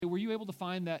were you able to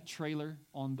find that trailer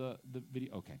on the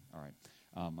video? Okay, all right.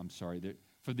 I'm sorry.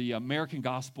 For the American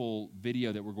Gospel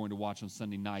video that we're going to watch on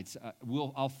Sunday nights,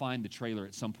 I'll find the trailer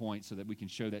at some point so that we can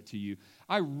show that to you.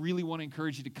 I really want to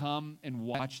encourage you to come and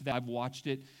watch that. I've watched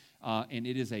it, and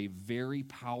it is a very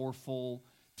powerful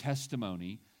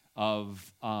testimony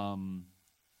of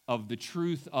the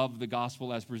truth of the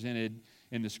gospel as presented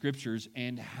in the Scriptures,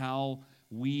 and how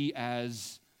we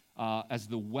as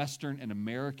the Western and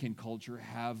American culture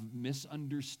have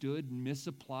misunderstood,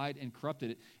 misapplied, and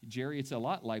corrupted it. Jerry, it's a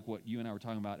lot like what you and I were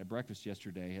talking about at breakfast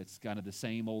yesterday. It's kind of the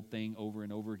same old thing over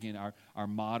and over again, our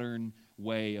modern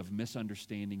way of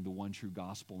misunderstanding the one true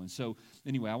gospel. And so,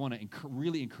 anyway, I want to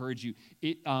really encourage you.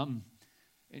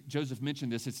 Joseph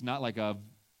mentioned this. It's not like a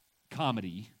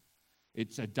comedy.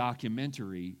 It's a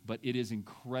documentary, but it is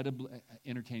incredibly,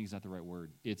 entertaining is not the right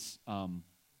word. It's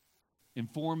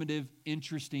informative,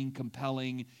 interesting,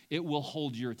 compelling. It will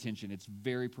hold your attention. It's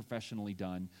very professionally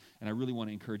done, and I really want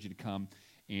to encourage you to come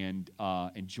and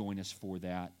join us for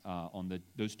that on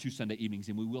those 2 Sunday evenings,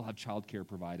 and we will have childcare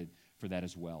provided for that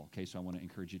as well. Okay, so I want to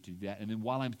encourage you to do that. And then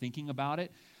while I'm thinking about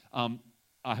it,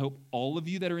 I hope all of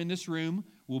you that are in this room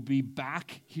will be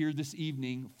back here this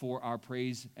evening for our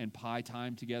praise and pie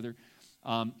time together.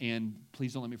 And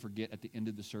please don't let me forget, at the end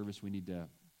of the service, we need to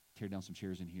tear down some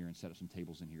chairs in here and set up some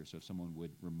tables in here. So if someone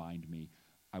would remind me,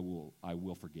 I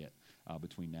will forget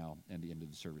between now and the end of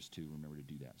the service to remember to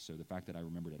do that. So the fact that I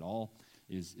remembered it all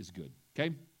is good.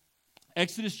 Okay?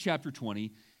 Exodus chapter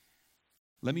 20.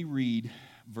 Let me read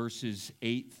verses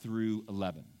 8 through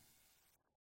 11.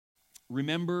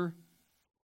 Remember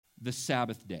the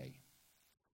Sabbath day,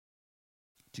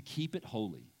 to keep it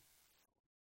holy.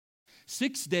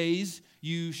 6 days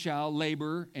you shall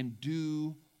labor and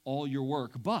do all your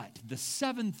work, but the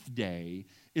 7th day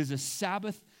is a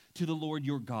Sabbath to the Lord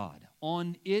your God.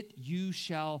 On it you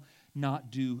shall not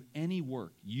do any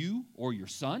work, you or your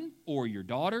son or your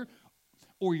daughter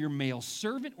or your male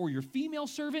servant or your female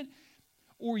servant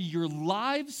or your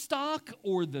livestock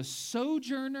or the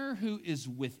sojourner who is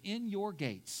within your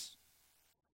gates.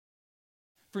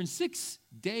 For in 6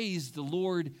 days the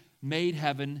Lord made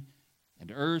heaven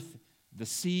and earth, the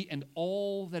sea, and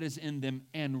all that is in them,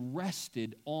 and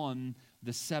rested on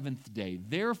the 7th day.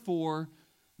 Therefore,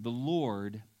 the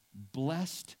Lord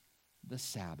blessed the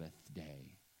Sabbath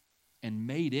day and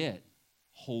made it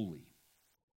holy.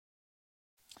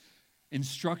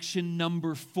 Instruction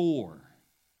number 4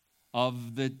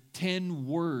 of the 10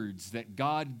 words that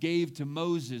God gave to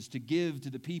Moses to give to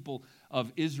the people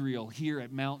of Israel here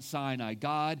at Mount Sinai.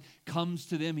 God comes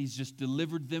to them. He's just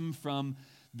delivered them from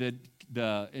the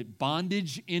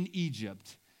bondage in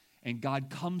Egypt, and God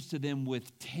comes to them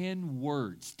with 10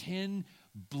 words, 10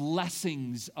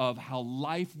 blessings of how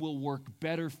life will work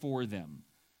better for them.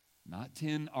 Not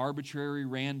 10 arbitrary,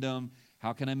 random,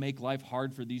 how can I make life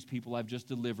hard for these people I've just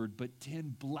delivered, but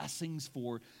 10 blessings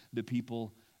for the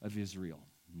people of Israel.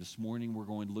 And this morning we're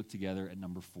going to look together at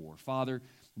number 4. Father,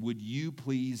 would you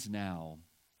please now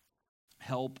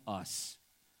help us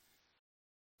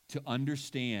to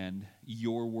understand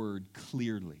your word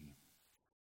clearly.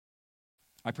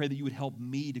 I pray that you would help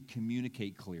me to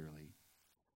communicate clearly.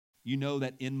 You know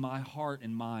that in my heart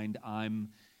and mind,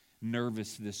 I'm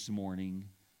nervous this morning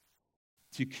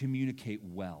to communicate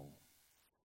well.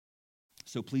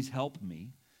 So please help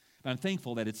me. And I'm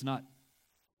thankful that it's not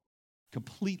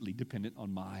completely dependent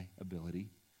on my ability.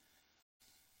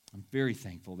 I'm very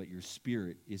thankful that your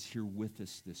Spirit is here with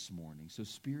us this morning. So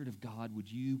Spirit of God, would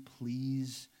you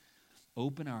please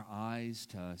open our eyes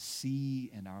to see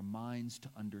and our minds to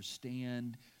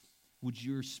understand? Would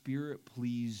your Spirit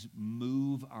please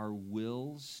move our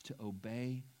wills to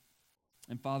obey?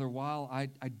 And Father, while I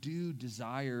do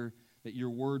desire that your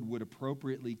word would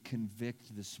appropriately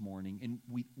convict this morning, and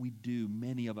we do,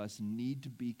 many of us need to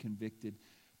be convicted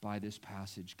by this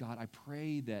passage. God, I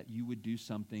pray that you would do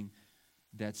something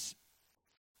that's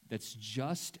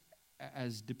just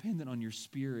as dependent on your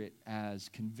Spirit as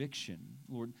conviction.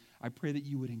 Lord, I pray that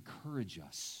you would encourage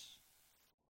us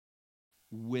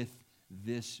with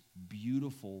this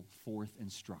beautiful fourth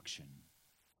instruction.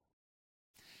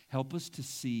 Help us to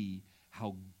see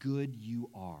how good you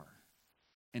are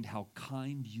and how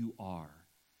kind you are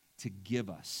to give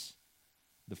us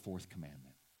the fourth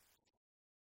commandment.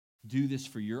 Do this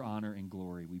for your honor and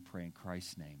glory, we pray in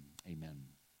Christ's name. Amen.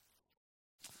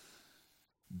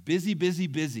 Busy, busy,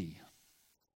 busy.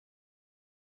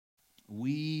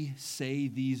 We say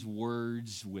these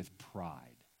words with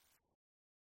pride.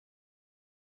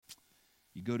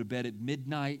 You go to bed at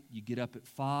midnight, you get up at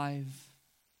 5,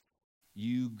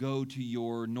 you go to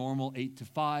your normal 8 to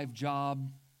 5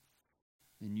 job,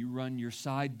 and you run your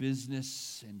side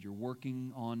business, and you're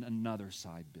working on another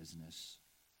side business.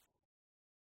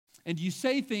 And you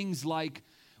say things like,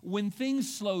 when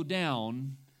things slow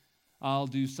down, I'll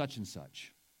do such and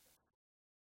such.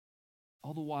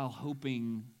 All the while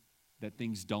hoping that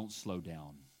things don't slow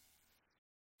down,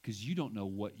 because you don't know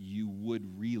what you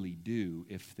would really do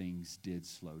if things did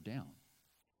slow down.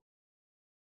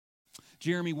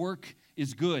 Jeremy, work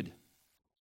is good.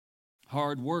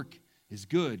 Hard work is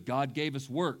good. God gave us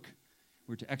work.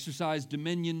 We're to exercise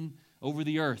dominion over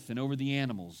the earth and over the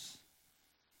animals.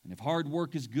 And if hard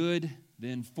work is good,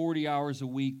 then 40 hours a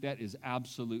week, that is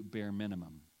absolute bare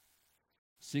minimum.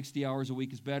 60 hours a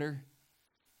week is better.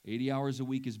 80 hours a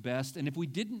week is best. And if we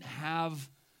didn't have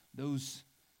those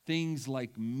things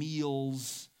like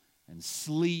meals and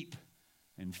sleep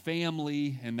and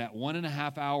family and that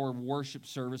 1.5 hour worship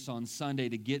service on Sunday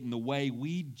to get in the way,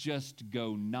 we just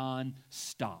go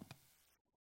non-stop.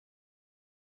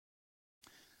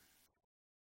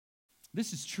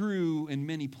 This is true in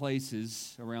many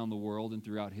places around the world and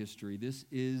throughout history. This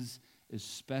is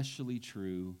especially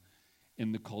true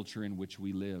in the culture in which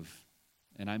we live.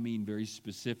 And I mean very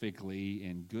specifically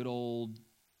in good old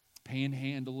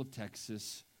panhandle of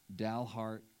Texas,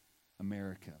 Dalhart,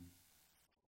 America.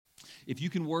 If you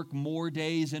can work more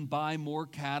days and buy more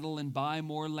cattle and buy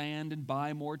more land and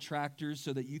buy more tractors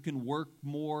so that you can work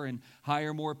more and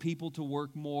hire more people to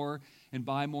work more and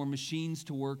buy more machines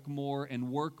to work more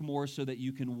so that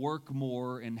you can work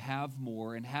more and have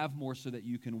more so that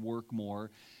you can work more,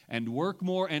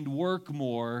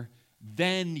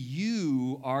 then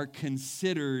you are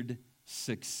considered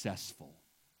successful.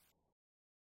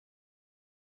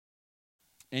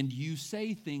 And you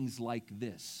say things like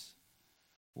this: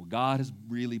 well, God has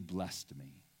really blessed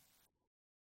me.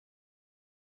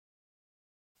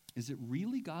 Is it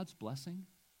really God's blessing?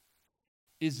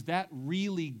 Is that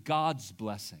really God's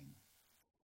blessing?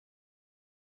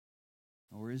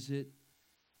 Or is it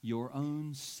your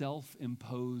own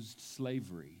self-imposed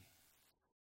slavery?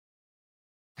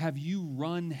 Have you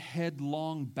run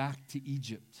headlong back to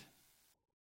Egypt?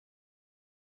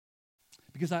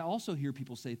 Because I also hear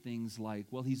people say things like,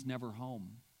 well, he's never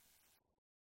home.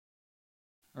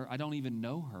 Or I don't even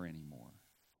know her anymore.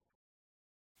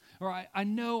 Or I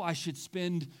know I should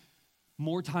spend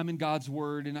more time in God's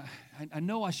Word, and I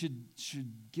know I should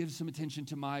give some attention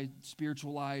to my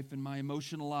spiritual life and my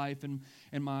emotional life and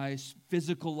my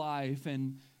physical life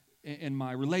and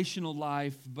my relational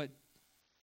life, but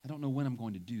I don't know when I'm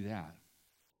going to do that.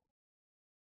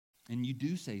 And you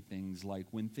do say things like,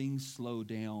 when things slow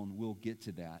down, we'll get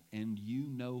to that. And you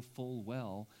know full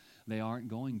well they aren't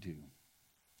going to.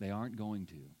 They aren't going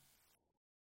to.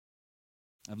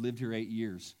 I've lived here 8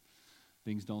 years.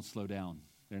 Things don't slow down.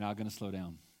 They're not going to slow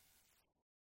down.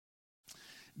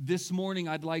 This morning,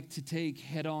 I'd like to take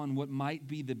head on what might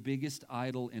be the biggest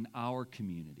idol in our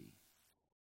community.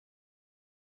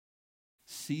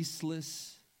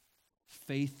 Ceaseless,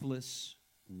 faithless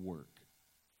work.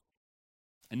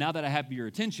 And now that I have your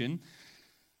attention,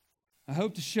 I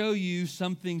hope to show you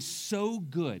something so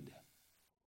good,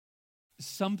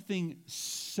 something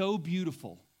so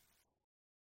beautiful,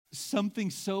 something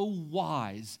so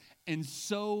wise and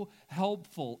so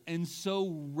helpful and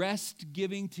so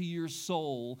rest-giving to your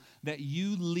soul that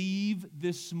you leave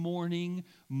this morning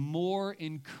more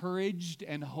encouraged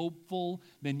and hopeful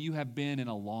than you have been in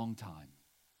a long time.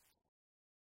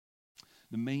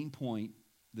 The main point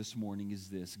this morning is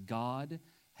this: God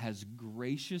has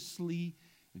graciously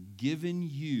given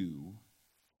you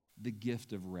the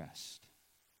gift of rest.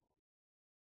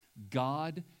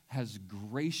 God has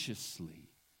graciously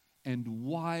and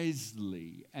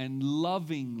wisely and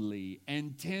lovingly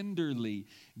and tenderly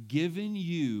given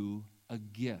you a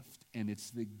gift, and it's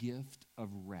the gift of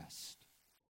rest.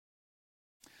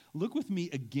 Look with me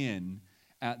again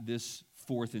at this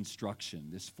fourth instruction,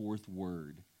 this fourth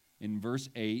word. In verse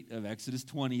 8 of Exodus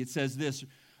 20, it says this: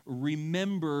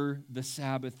 remember the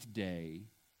Sabbath day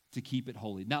to keep it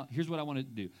holy. Now, here's what I want to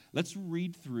do. Let's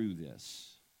read through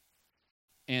this.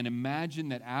 And imagine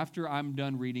that after I'm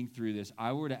done reading through this,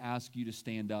 I were to ask you to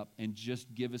stand up and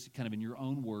just give us, kind of in your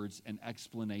own words, an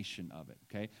explanation of it,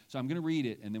 okay? So I'm going to read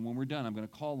it, and then when we're done, I'm going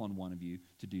to call on one of you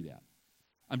to do that.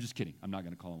 I'm just kidding. I'm not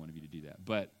going to call on one of you to do that.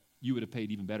 But you would have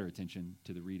paid even better attention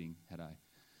to the reading had I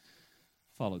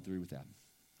followed through with that.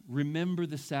 Remember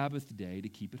the Sabbath day to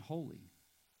keep it holy.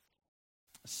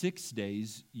 6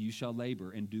 days you shall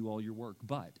labor and do all your work,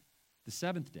 but the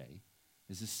seventh day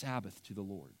is a Sabbath to the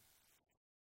Lord.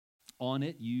 On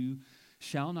it you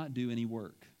shall not do any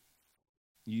work.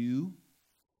 You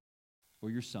or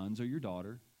your sons or your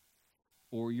daughter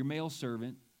or your male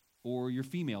servant or your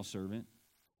female servant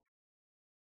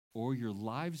or your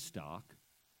livestock,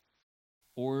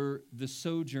 or the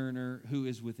sojourner who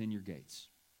is within your gates.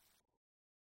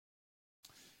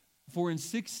 For in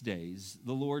 6 days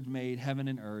the Lord made heaven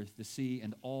and earth, the sea,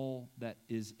 and all that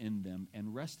is in them,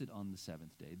 and rested on the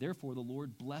seventh day. Therefore the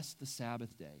Lord blessed the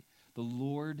Sabbath day. The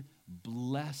Lord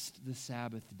blessed the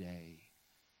Sabbath day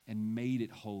and made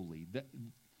it holy.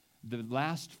 The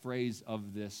last phrase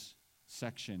of this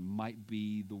section might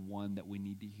be the one that we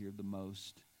need to hear the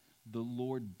most. The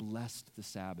Lord blessed the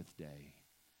Sabbath day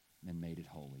and made it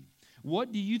holy.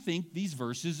 What do you think these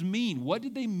verses mean? What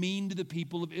did they mean to the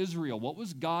people of Israel? What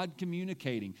was God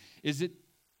communicating? Is it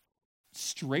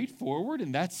straightforward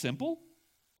and that simple?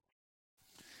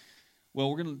 Well,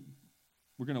 we're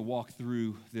going to walk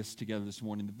through this together this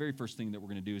morning. The very first thing that we're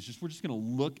going to do is we're just going to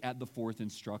look at the fourth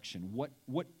instruction.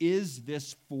 What is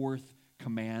this fourth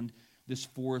command, this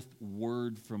fourth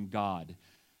word from God?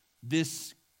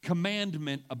 This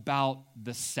commandment about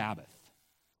the Sabbath.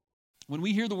 When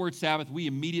we hear the word Sabbath,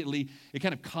 it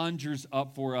kind of conjures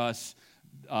up for us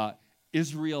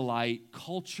Israelite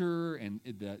culture and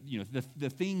the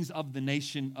things of the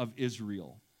nation of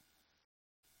Israel.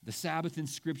 The Sabbath in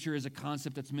Scripture is a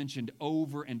concept that's mentioned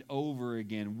over and over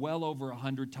again, well over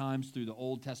 100 times through the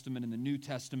Old Testament and the New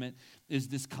Testament is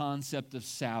this concept of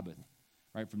Sabbath.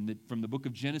 Right, from the book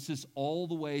of Genesis all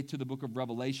the way to the book of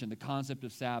Revelation, the concept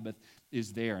of Sabbath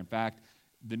is there. In fact,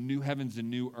 the new heavens and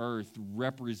new earth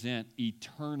represent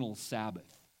eternal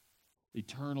Sabbath,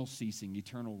 eternal ceasing,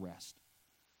 eternal rest.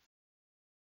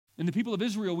 And the people of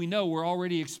Israel, we know, were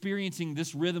already experiencing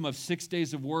this rhythm of 6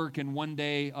 days of work and 1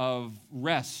 day of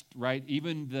rest, right?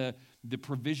 Even the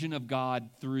provision of God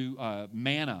through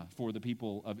manna for the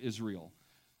people of Israel.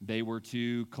 They were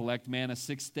to collect manna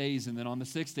 6 days, and then on the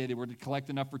 6th day, they were to collect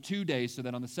enough for 2 days, so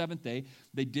that on the 7th day,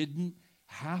 they didn't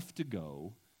have to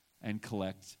go and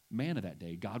collect manna that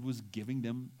day. God was giving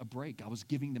them a break. God was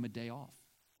giving them a day off.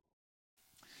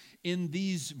 In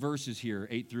these verses here,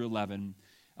 8 through 11,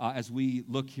 as we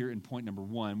look here in point number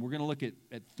 1, we're going to look at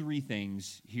 3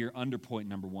 things here under point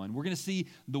number 1. We're going to see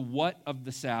the what of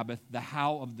the Sabbath, the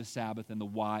how of the Sabbath, and the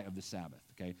why of the Sabbath,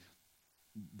 okay?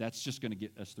 That's just going to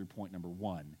get us through point number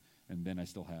 1, and then I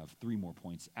still have 3 more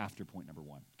points after point number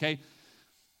 1, okay?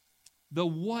 The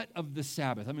what of the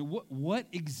Sabbath. I mean, what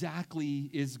exactly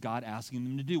is God asking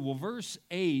them to do? Well, verse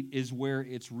 8 is where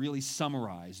it's really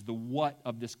summarized, the what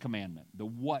of this commandment, the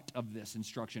what of this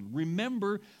instruction.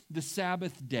 Remember the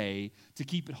Sabbath day to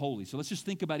keep it holy. So let's just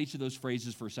think about each of those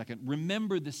phrases for a second.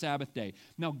 Remember the Sabbath day.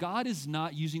 Now, God is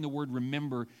not using the word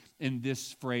remember in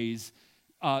this phrase,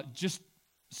 just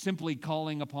simply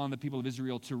calling upon the people of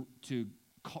Israel to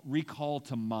recall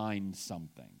to mind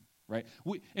something. Right?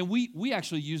 We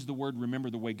actually use the word remember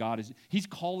the way God is. He's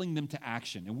calling them to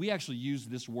action. And we actually use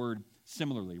this word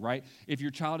similarly, right? If your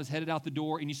child is headed out the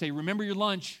door and you say, remember your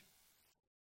lunch,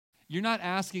 you're not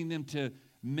asking them to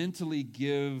mentally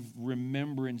give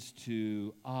remembrance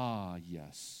to,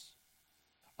 yes,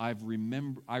 I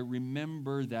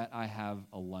remember that I have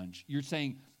a lunch. You're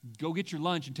saying, go get your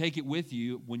lunch and take it with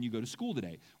you when you go to school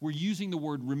today. We're using the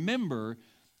word remember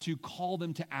to call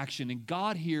them to action. And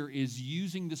God here is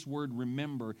using this word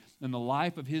remember in the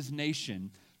life of his nation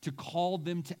to call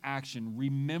them to action.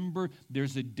 Remember,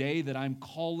 there's a day that I'm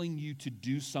calling you to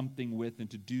do something with and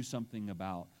to do something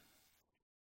about.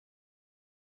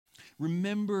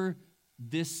 Remember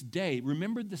this day.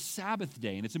 Remember the Sabbath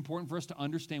day. And it's important for us to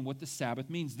understand what the Sabbath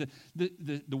means.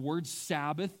 The word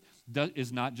Sabbath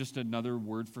is not just another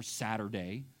word for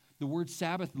Saturday. The word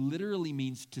Sabbath literally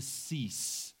means to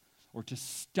cease, or to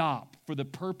stop for the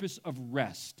purpose of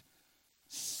rest.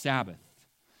 Sabbath.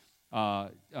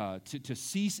 To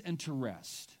cease and to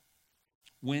rest.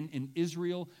 When in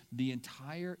Israel, the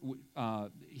entire,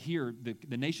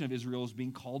 the nation of Israel is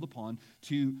being called upon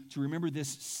to remember this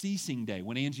ceasing day.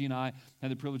 When Angie and I had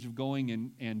the privilege of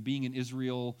going and being in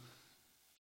Israel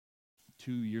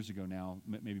 2 years ago now,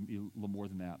 maybe a little more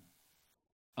than that,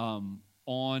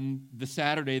 on the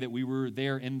Saturday that we were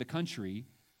there in the country,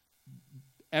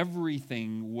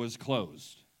 everything was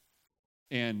closed.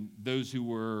 And those who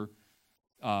were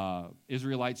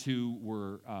Israelites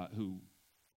who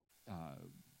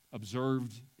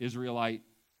observed Israelite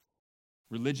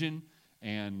religion,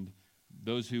 and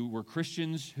those who were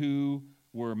Christians who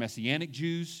were Messianic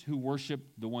Jews who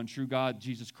worshiped the one true God,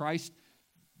 Jesus Christ,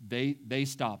 they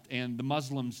stopped. And the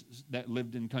Muslims that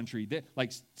lived in country,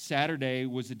 Saturday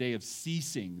was a day of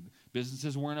ceasing.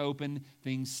 Businesses weren't open.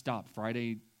 Things stopped.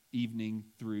 Friday evening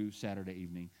through Saturday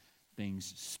evening,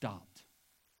 things stopped.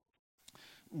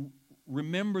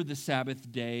 remember the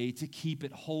Sabbath day to keep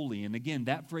it holy. And again,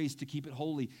 that phrase, to keep it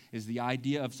holy, is the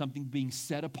idea of something being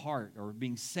set apart or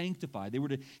being sanctified. They were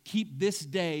to keep this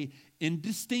day in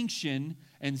distinction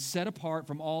and set apart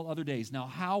from all other days. Now,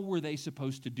 how were they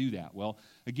supposed to do that? Well,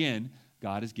 again,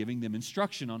 God is giving them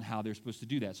instruction on how they're supposed to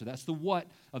do that. So that's the what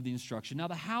of the instruction. Now,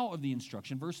 the how of the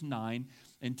instruction, verse 9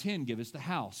 and 10 give us the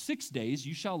how. 6 days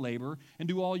you shall labor and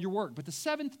do all your work, but the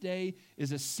seventh day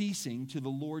is a ceasing to the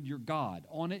Lord your God.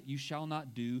 On it you shall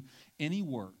not do any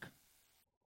work.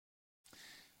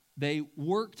 They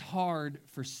worked hard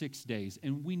for 6 days,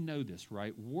 and we know this,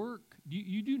 right? Work,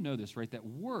 you do know this, right? That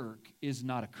work is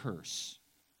not a curse.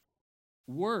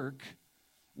 Work,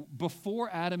 before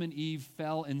Adam and Eve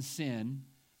fell in sin,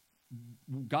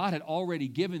 God had already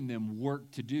given them work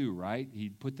to do, right? He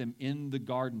put them in the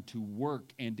garden to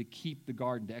work and to keep the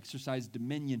garden, to exercise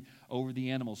dominion over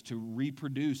the animals, to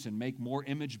reproduce and make more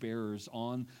image bearers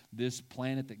on this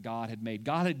planet that God had made.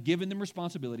 God had given them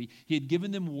responsibility. He had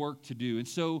given them work to do. And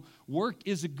so work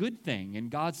is a good thing. And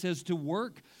God says to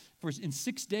work, for in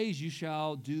 6 days you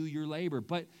shall do your labor.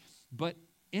 But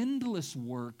endless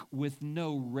work with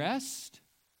no rest,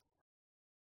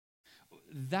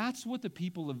 that's what the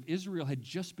people of Israel had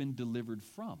just been delivered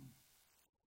from.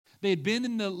 They had been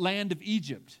in the land of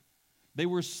Egypt. They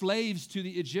were slaves to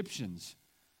the Egyptians.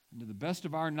 And to the best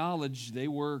of our knowledge, they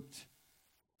worked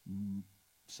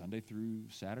Sunday through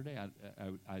Saturday.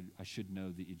 I should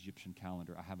know the Egyptian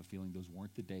calendar. I have a feeling those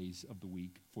weren't the days of the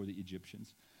week for the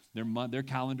Egyptians. Their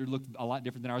calendar looked a lot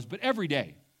different than ours, but every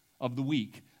day of the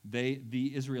week,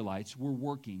 the Israelites were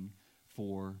working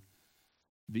for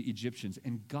the Egyptians.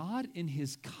 And God, in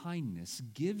his kindness,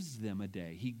 gives them a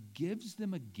day. He gives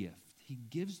them a gift. He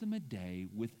gives them a day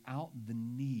without the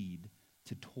need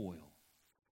to toil.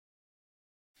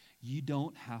 You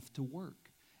don't have to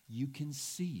work. You can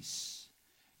cease.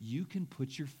 You can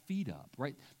put your feet up,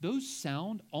 right? Those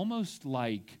sound almost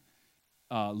like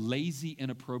lazy,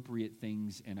 inappropriate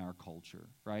things in our culture,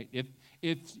 right?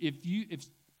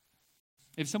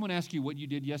 If someone asked you what you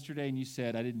did yesterday and you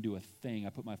said, I didn't do a thing, I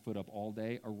put my foot up all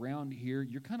day, around here,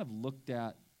 you're kind of looked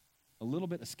at a little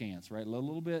bit askance, right? A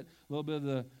little bit of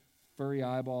the furry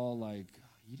eyeball, like,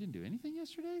 you didn't do anything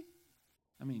yesterday?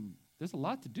 I mean, there's a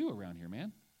lot to do around here,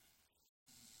 man.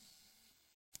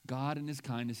 God in his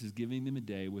kindness is giving them a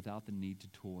day without the need to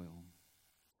toil.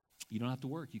 You don't have to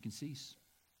work, you can cease.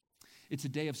 It's a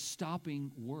day of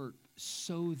stopping work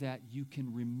so that you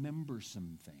can remember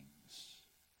some things,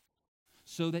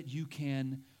 so that you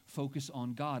can focus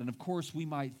on God. And of course, we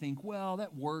might think, well,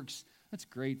 that works. That's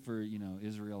great for,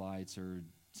 Israelites or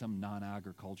some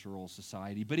non-agricultural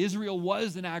society. But Israel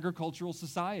was an agricultural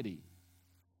society.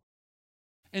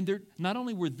 And not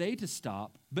only were they to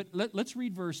stop, but let's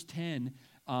read verse 10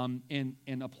 and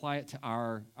apply it to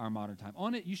our modern time.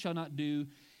 On it you shall not do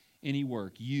any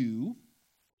work. You,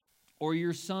 or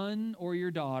your son or your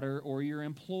daughter or your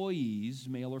employees,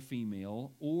 male or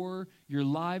female, or your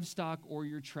livestock or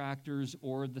your tractors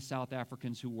or the South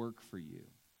Africans who work for you.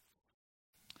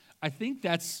 I think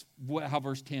that's how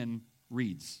verse 10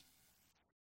 reads.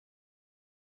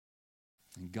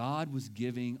 And God was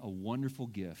giving a wonderful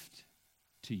gift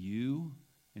to you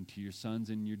and to your sons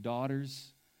and your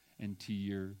daughters and to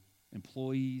your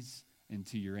employees and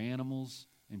to your animals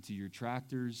and to your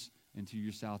tractors and to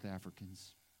your South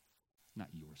Africans. Not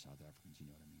your South Africans, you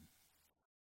know what I mean.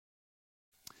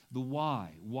 The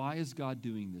why. Why is God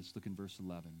doing this? Look in verse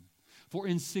 11. For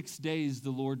in 6 days the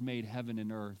Lord made heaven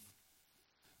and earth,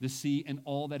 the sea and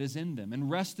all that is in them, and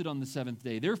rested on the seventh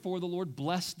day. Therefore the Lord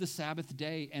blessed the Sabbath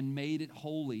day and made it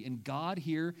holy. And God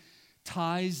here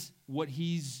ties what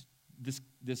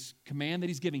this command that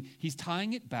he's giving, he's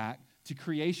tying it back to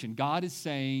creation. God is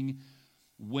saying,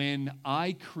 when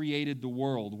I created the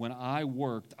world, when I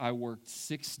worked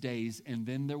 6 days, and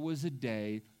then there was a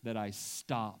day that I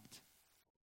stopped.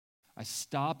 I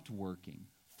stopped working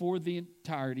for the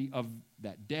entirety of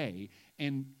that day.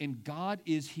 And God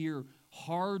is here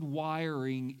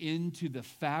hardwiring into the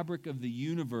fabric of the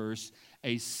universe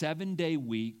a 7-day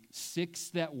week, 6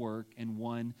 that work, and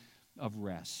 1 of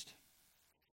rest.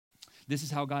 This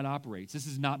is how God operates. This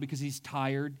is not because he's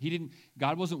tired.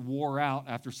 God wasn't wore out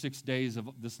after 6 days of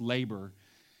this labor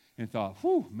and thought,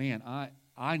 whew, man,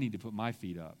 I need to put my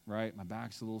feet up, right? My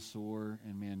back's a little sore.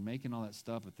 And man, making all that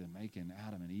stuff with them, making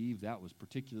Adam and Eve, that was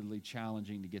particularly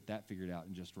challenging to get that figured out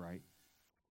and just right.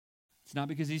 It's not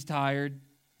because he's tired.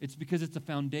 It's because it's a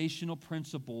foundational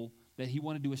principle that he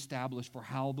wanted to establish for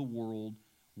how the world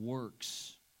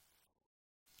works.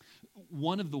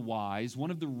 one of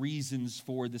the reasons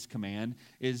for this command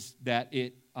is that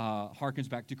it harkens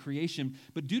back to creation.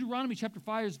 But Deuteronomy chapter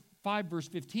 5 verse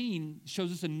 15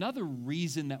 shows us another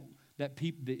reason that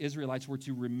the Israelites were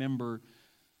to remember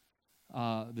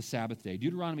the Sabbath day.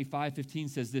 Deuteronomy 5:15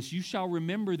 says this, "You shall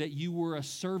remember that you were a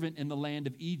servant in the land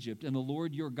of Egypt, and the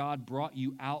Lord your God brought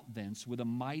you out thence with a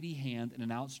mighty hand and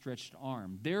an outstretched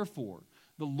arm. Therefore,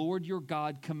 the Lord your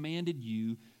God commanded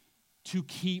you to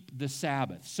keep the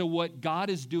Sabbath." So what God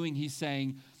is doing, he's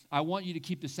saying, I want you to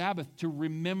keep the Sabbath to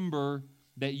remember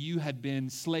that you had been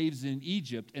slaves in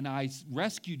Egypt, and I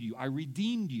rescued you, I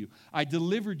redeemed you, I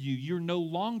delivered you. You're no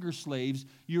longer slaves,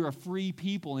 you're a free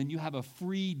people, and you have a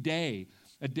free day,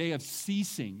 a day of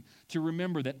ceasing to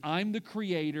remember that I'm the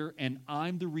creator and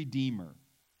I'm the redeemer.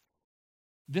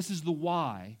 This is the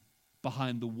why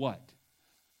behind the what.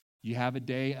 You have a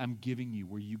day I'm giving you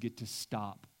where you get to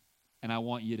stop, and I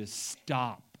want you to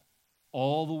stop,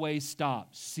 all the way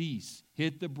stop, cease,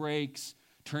 hit the brakes,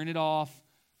 turn it off,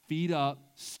 feet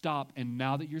up, stop. And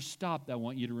now that you're stopped, I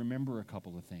want you to remember a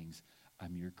couple of things.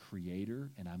 I'm your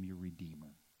creator and I'm your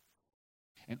redeemer.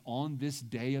 And on this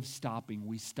day of stopping,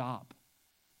 we stop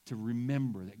to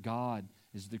remember that God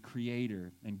is the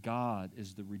creator and God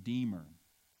is the redeemer.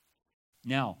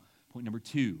 Now, point number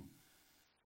 2.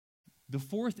 The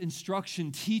fourth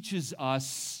instruction teaches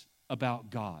us about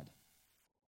God.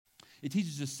 It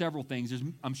teaches us several things. There's,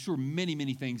 I'm sure, many,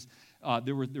 many things.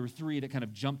 There were 3 that kind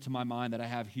of jumped to my mind that I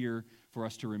have here for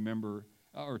us to remember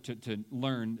or to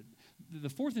learn. The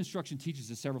fourth instruction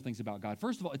teaches us several things about God.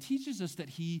 First of all, it teaches us that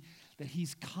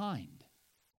He's kind.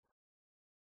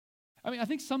 I mean, I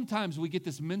think sometimes we get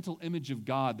this mental image of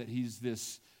God that He's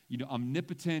this,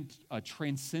 omnipotent,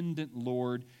 transcendent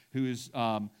Lord who is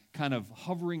kind of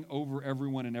hovering over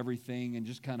everyone and everything and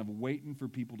just kind of waiting for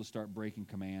people to start breaking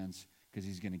commands because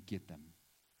He's going to get them.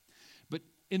 But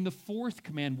in the fourth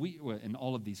command, in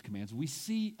all of these commands, we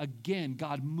see again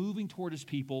God moving toward His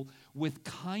people with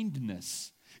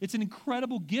kindness. It's an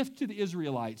incredible gift to the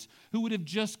Israelites who would have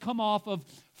just come off of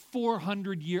a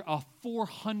 400-year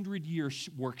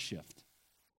work shift,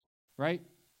 right?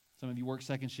 Some of you work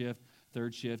second shift,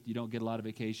 third shift, you don't get a lot of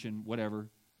vacation, whatever.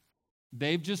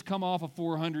 They've just come off a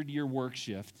 400-year work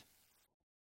shift,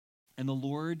 and the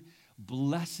Lord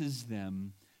blesses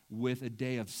them with a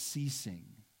day of ceasing.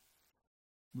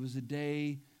 It was a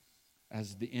day,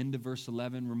 as the end of verse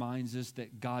 11 reminds us,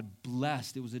 that God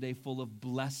blessed. It was a day full of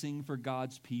blessing for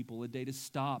God's people, a day to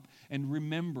stop and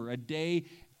remember, a day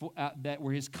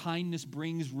where His kindness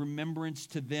brings remembrance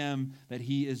to them that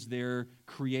He is their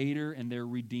creator and their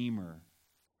redeemer.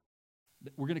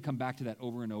 We're going to come back to that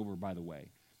over and over, by the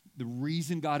way. The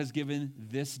reason God has given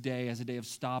this day as a day of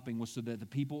stopping was so that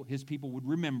His people would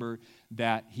remember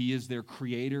that He is their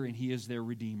creator and He is their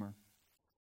redeemer.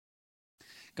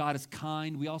 God is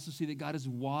kind. We also see that God is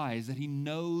wise, that He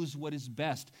knows what is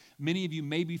best. Many of you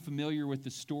may be familiar with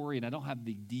the story, and I don't have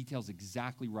the details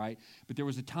exactly right, but there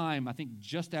was a time, I think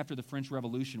just after the French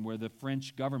Revolution, where the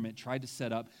French government tried to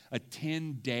set up a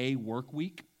 10-day work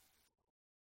week,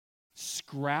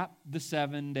 scrap the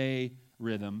 7-day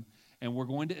rhythm, and we're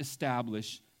going to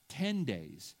establish 10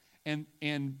 days. And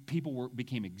people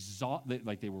became exhausted,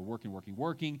 like they were working.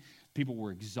 People were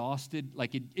exhausted.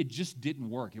 Like it just didn't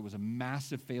work. It was a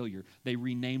massive failure. They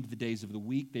renamed the days of the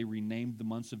week. They renamed the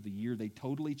months of the year. They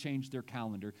totally changed their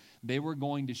calendar. They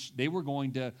wanted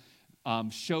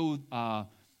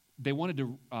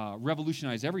to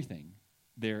revolutionize everything.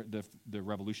 The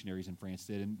revolutionaries in France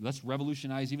did, and let's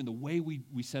revolutionize even the way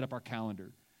we set up our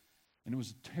calendar. And it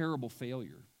was a terrible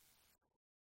failure.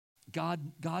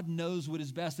 God knows what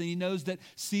is best, and He knows that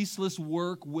ceaseless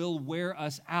work will wear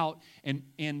us out, and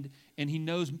He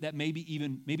knows that maybe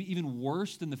even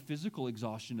worse than the physical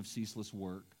exhaustion of ceaseless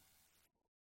work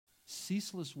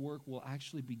will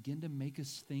actually begin to make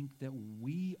us think that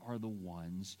we are the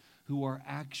ones who are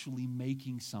actually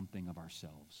making something of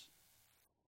ourselves.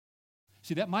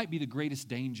 See, that might be the greatest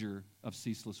danger of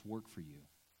ceaseless work for you,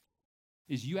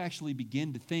 is you actually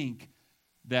begin to think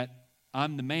that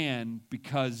I'm the man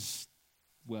because,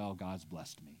 well, God's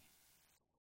blessed me.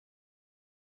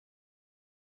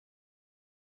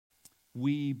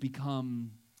 We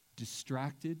become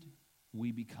distracted.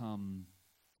 We become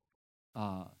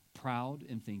proud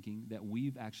in thinking that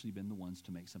we've actually been the ones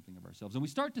to make something of ourselves. And we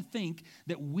start to think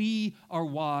that we are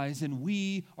wise and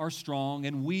we are strong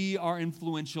and we are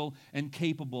influential and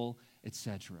capable,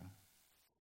 etc.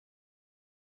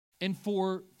 And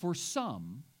for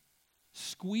some,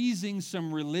 squeezing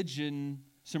some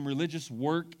religious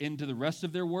work into the rest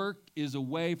of their work is a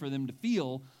way for them to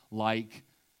feel like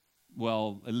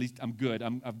Well, at least I'm good.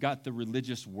 I've got the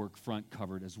religious work front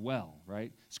covered as well,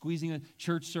 right? Squeezing a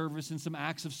church service and some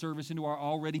acts of service into our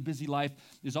already busy life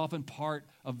is often part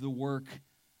of the work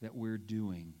that we're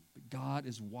doing. But God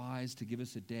is wise to give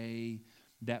us a day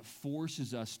that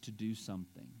forces us to do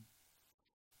something.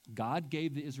 God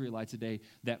gave the Israelites a day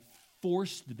that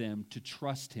forced them to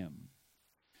trust him.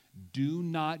 Do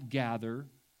not gather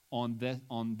on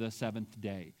the seventh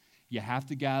day. You have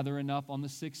to gather enough on the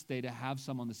sixth day to have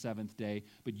some on the seventh day,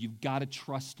 but you've got to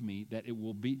trust me that it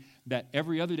will be, that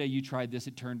every other day you tried this,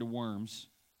 it turned to worms.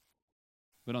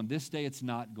 But on this day, it's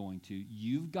not going to.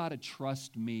 You've got to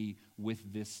trust me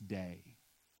with this day.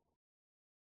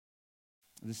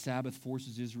 The Sabbath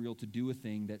forces Israel to do a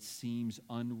thing that seems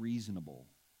unreasonable.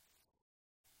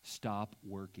 Stop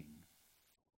working.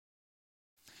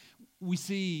 We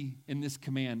see in this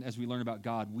command, as we learn about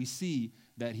God, we see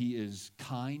that he is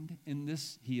kind in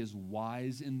this, he is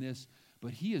wise in this,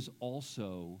 but he is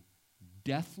also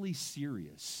deathly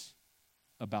serious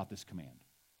about this command.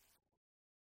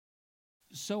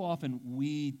 So often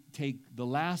we take the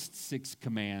last 6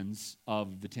 commands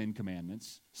of the 10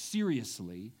 commandments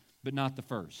seriously, but not the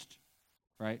first,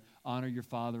 right? Honor your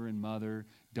father and mother,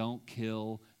 don't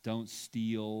kill, don't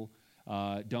steal,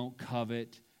 don't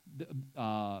covet,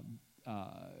 don't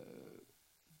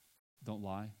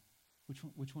lie.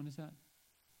 Which one is that?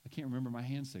 I can't remember my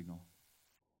hand signal.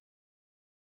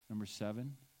 Number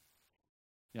 7?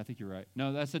 Yeah, I think you're right.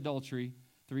 No, that's adultery.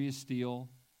 3 is steal.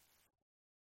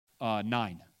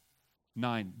 9.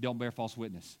 Don't bear false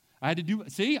witness. I had to do,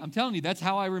 see, I'm telling you, that's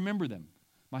how I remember them.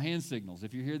 My hand signals.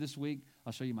 If you're here this week,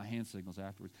 I'll show you my hand signals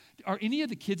afterwards. Are any of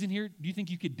the kids in here, do you think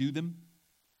you could do them?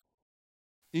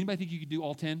 Anybody think you could do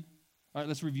all 10? All right,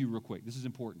 let's review real quick. This is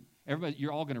important. Everybody,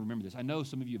 you're all going to remember this. I know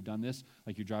some of you have done this,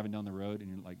 like you're driving down the road and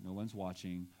you're like, no one's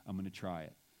watching. I'm going to try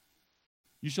it.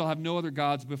 You shall have no other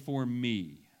gods before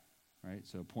me. Right?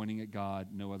 So pointing at God,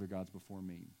 no other gods before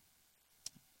me.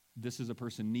 This is a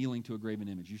person kneeling to a graven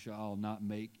image. You shall not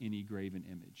make any graven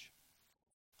image.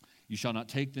 You shall not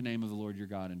take the name of the Lord your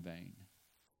God in vain.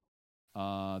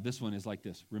 This one is like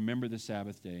this. Remember the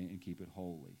Sabbath day and keep it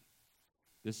holy.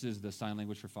 This is the sign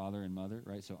language for father and mother,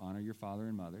 right? So honor your father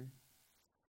and mother.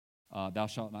 Thou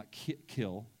shalt not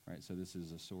kill, right? So this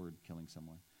is a sword killing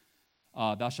someone.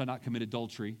 Thou shalt not commit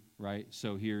adultery, right?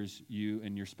 So here's you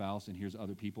and your spouse, and here's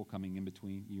other people coming in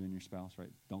between you and your spouse, right?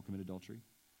 Don't commit adultery.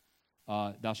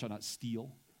 Thou shalt not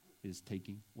steal is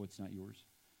taking what's not yours.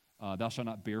 Thou shalt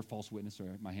not bear false witness,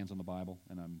 or my hand's on the Bible,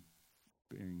 and I'm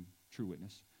bearing true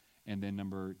witness. And then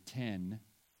number 10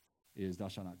 is thou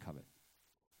shalt not covet.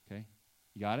 Okay?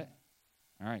 You got it?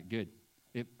 All right, good.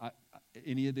 If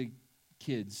any of the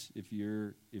kids, if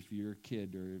you're a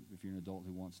kid or if you're an adult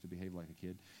who wants to behave like a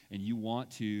kid, and you want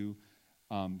to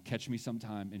catch me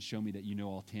sometime and show me that you know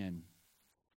all 10,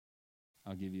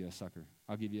 I'll give you a sucker.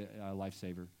 I'll give you a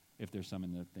lifesaver if there's some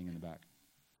in the thing in the back.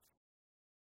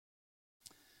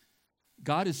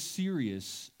 God is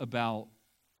serious about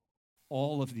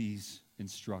all of these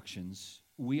instructions.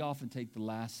 We often take the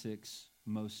last 6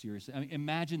 most seriously. I mean,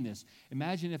 imagine this.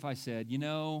 Imagine if I said,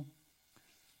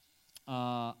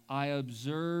 I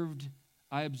observed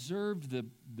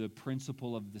the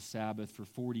principle of the Sabbath for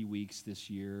 40 weeks this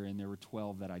year, and there were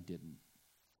 12 that I didn't.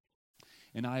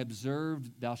 And I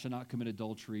observed thou shalt not commit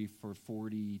adultery for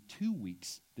 42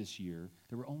 weeks this year.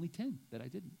 There were only 10 that I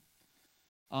didn't.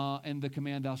 And the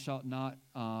command thou shalt not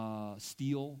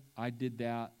steal, I did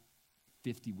that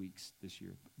 50 weeks this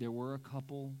year. There were a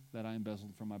couple that I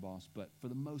embezzled from my boss, but for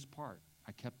the most part,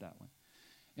 I kept that one.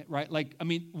 Right? Like, I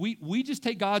mean, we just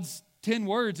take God's 10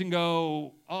 words and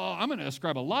go, oh, I'm going to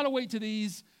ascribe a lot of weight to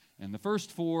these. And the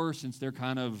first 4, since they're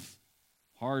kind of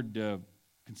hard to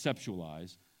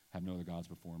conceptualize, have no other gods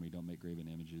before me, don't make graven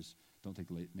images, don't take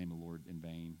the name of the Lord in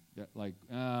vain.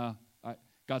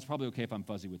 God's probably okay if I'm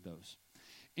fuzzy with those.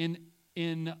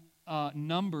 In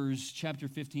Numbers chapter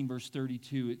 15, verse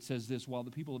 32, it says this: while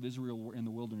the people of Israel were in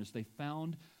the wilderness, they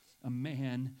found a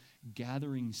man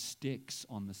gathering sticks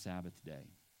on the Sabbath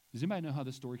day. Does anybody know how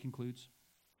this story concludes?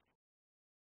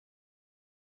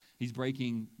 He's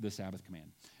breaking the Sabbath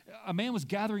command. A man was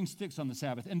gathering sticks on the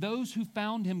Sabbath, and those who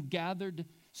found him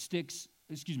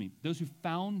those who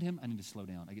found him, I need to slow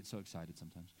down. I get so excited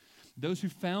sometimes. Those who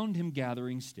found him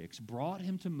gathering sticks brought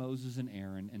him to Moses and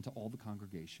Aaron and to all the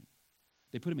congregation.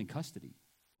 They put him in custody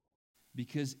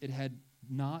because it had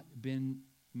not been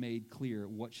made clear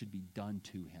what should be done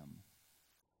to him.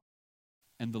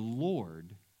 And the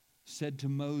Lord said to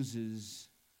Moses,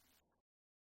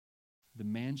 the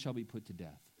man shall be put to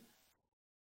death.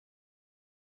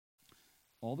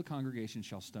 All the congregation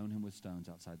shall stone him with stones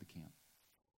outside the camp.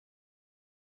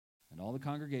 And all the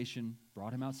congregation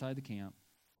brought him outside the camp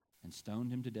and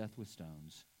stoned him to death with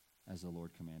stones, as the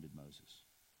Lord commanded Moses.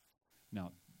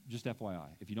 Now, just FYI,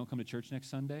 if you don't come to church next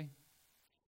Sunday,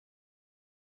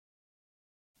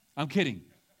 I'm kidding.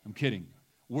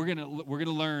 We're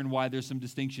gonna learn why there's some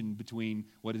distinction between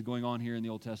what is going on here in the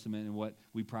Old Testament and what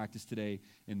we practice today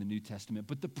in the New Testament.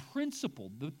 But the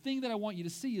principle, the thing that I want you to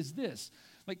see is this.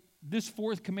 Like this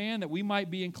fourth command that we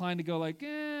might be inclined to go like,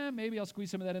 maybe I'll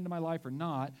squeeze some of that into my life or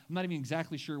not. I'm not even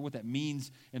exactly sure what that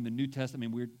means in the New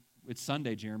Testament. I mean, it's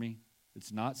Sunday, Jeremy.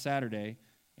 It's not Saturday,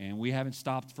 and we haven't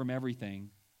stopped from everything.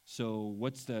 So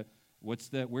where's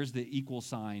the equal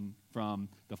sign from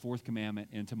the fourth commandment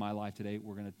into my life today?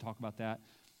 We're going to talk about that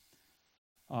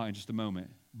in just a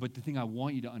moment. But the thing I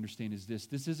want you to understand is this.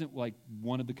 This isn't like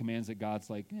one of the commands that God's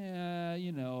like,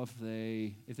 if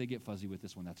they get fuzzy with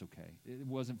this one, that's okay. It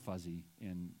wasn't fuzzy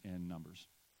in Numbers.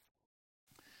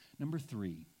 Number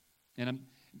 3, and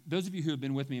those of you who have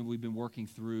been with me and we've been working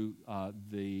through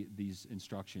these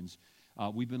instructions,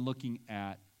 we've been looking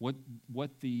at what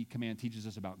the command teaches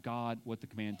us about God, what the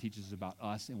command teaches us about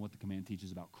us, and what the command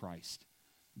teaches about Christ.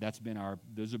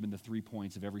 Those have been the 3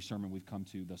 points of every sermon we've come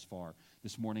to thus far.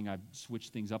 This morning I've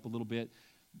switched things up a little bit.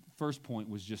 First point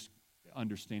was just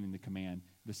understanding the command.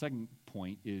 The second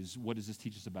point is, what does this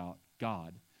teach us about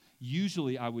God?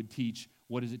 Usually I would teach,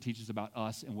 what does it teach us about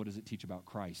us and what does it teach about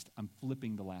Christ? I'm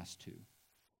flipping the last two.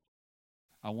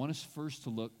 I want us first to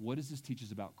look, what does this teach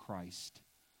us about Christ?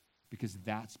 Because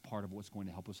that's part of what's going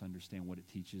to help us understand what it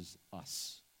teaches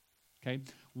us. Okay?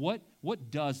 What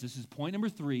does, this is point number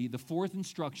 3, the fourth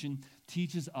instruction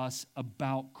teaches us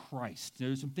about Christ.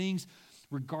 There's some things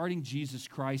regarding Jesus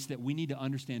Christ that we need to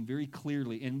understand very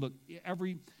clearly. And look,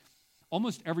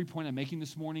 almost every point I'm making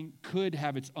this morning could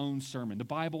have its own sermon. The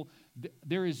Bible,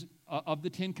 there is, of the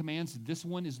 10 commands, this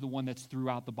one is the one that's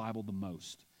throughout the Bible the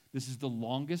most. This is the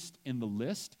longest in the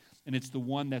list, and it's the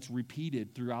one that's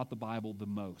repeated throughout the Bible the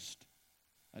most.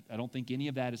 I don't think any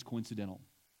of that is coincidental.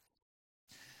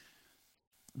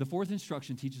 The fourth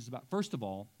instruction teaches about, first of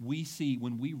all, we see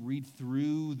when we read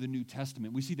through the New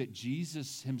Testament, we see that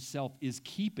Jesus himself is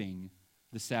keeping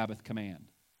the Sabbath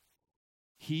command.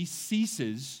 He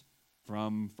ceases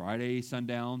from Friday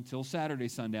sundown till Saturday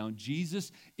sundown.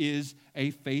 Jesus is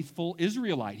a faithful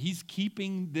Israelite. He's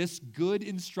keeping this good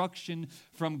instruction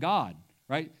from God,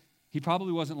 right? He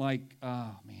probably wasn't like,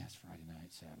 oh man, it's Friday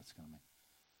night, Sabbath's coming.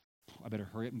 I better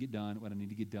hurry up and get done what I need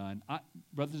to get done.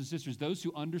 Brothers and sisters, those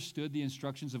who understood the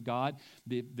instructions of God,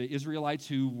 the Israelites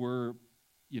who were,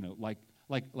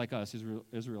 like us,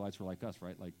 Israelites were like us,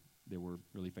 right? Like there were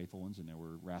really faithful ones and there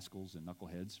were rascals and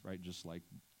knuckleheads, right? Just like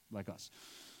us.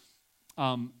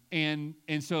 And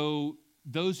so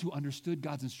those who understood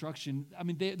God's instruction, I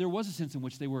mean, there was a sense in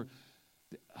which they were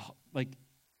like,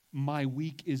 my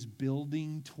week is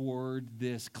building toward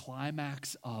this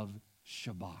climax of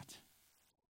Shabbat.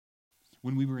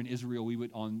 When we were in Israel, we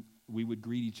would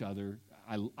greet each other.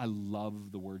 I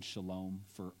love the word shalom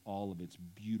for all of its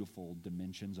beautiful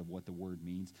dimensions of what the word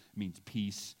means. It means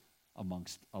peace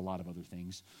amongst a lot of other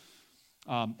things.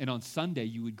 And on Sunday,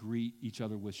 you would greet each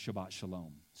other with Shabbat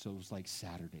Shalom. So it was like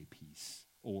Saturday peace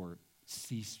or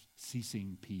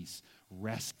ceasing peace,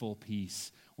 restful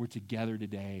peace. We're together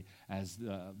today as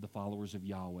the followers of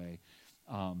Yahweh,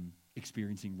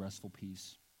 experiencing restful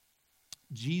peace.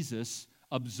 Jesus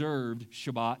observed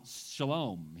Shabbat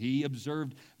Shalom. He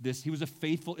observed this. He was a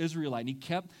faithful Israelite, and he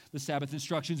kept the Sabbath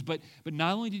instructions. But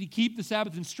not only did he keep the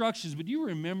Sabbath instructions, but do you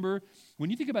remember, when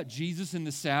you think about Jesus and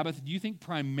the Sabbath, do you think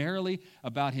primarily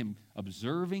about him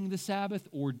observing the Sabbath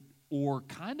or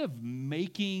kind of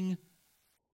making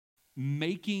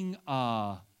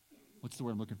what's the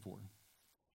word I'm looking for?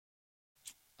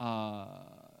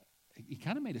 He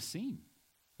kind of made a scene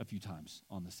a few times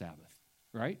on the Sabbath,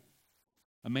 right?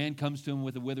 A man comes to him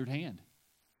with a withered hand.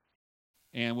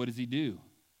 And what does he do?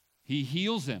 He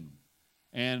heals him.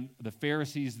 And the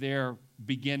Pharisees there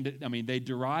they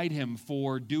deride him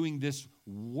for doing this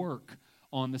work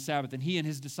on the Sabbath. And he and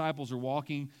his disciples are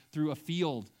walking through a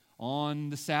field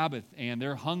on the Sabbath, and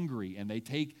they're hungry, and they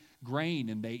take grain,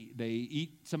 and they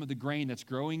eat some of the grain that's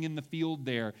growing in the field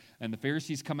there. And the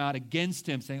Pharisees come out against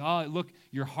him, saying, oh, look,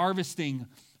 you're harvesting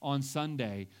on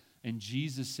Sunday. And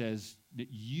Jesus says that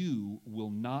you will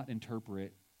not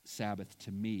interpret Sabbath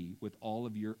to me with all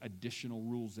of your additional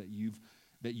rules that you've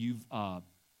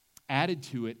added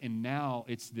to it, and now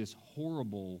it's this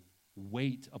horrible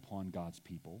weight upon God's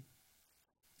people.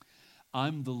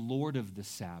 I'm the Lord of the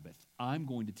Sabbath. I'm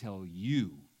going to tell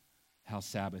you how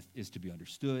Sabbath is to be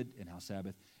understood and how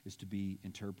Sabbath is to be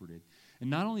interpreted. And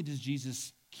not only does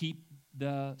Jesus keep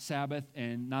the Sabbath,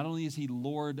 and not only is he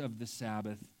Lord of the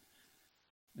Sabbath,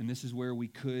 And this is where we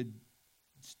could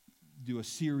do a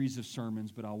series of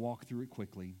sermons, but I'll walk through it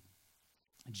quickly.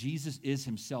 Jesus is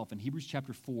himself. In Hebrews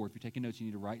chapter 4, if you're taking notes, you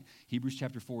need to write Hebrews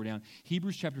chapter 4 down.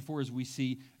 Hebrews chapter 4 is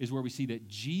where we see that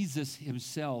Jesus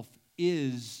himself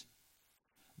is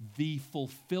the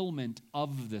fulfillment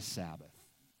of the Sabbath.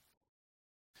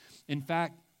 In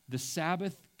fact, the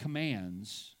Sabbath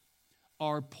commands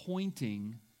are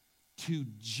pointing to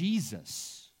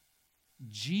Jesus.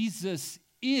 Jesus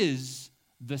is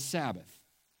the Sabbath.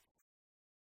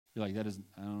 You're like, I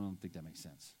don't think that makes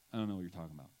sense. I don't know what you're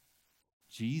talking about.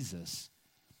 Jesus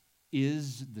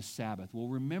is the Sabbath. Well,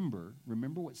 remember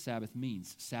what Sabbath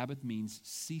means. Sabbath means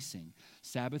ceasing.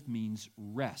 Sabbath means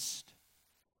rest.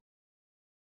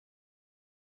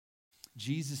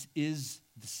 Jesus is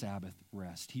the Sabbath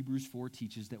rest. Hebrews 4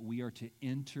 teaches that we enter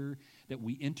into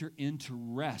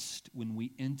rest when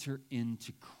we enter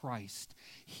into Christ.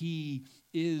 He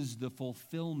is the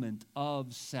fulfillment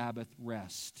of Sabbath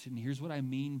rest. And here's what I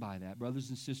mean by that. Brothers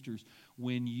and sisters,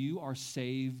 when you are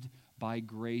saved by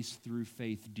grace through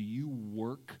faith, do you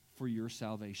work for your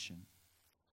salvation?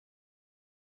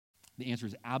 The answer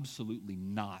is absolutely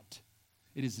not.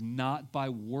 It is not by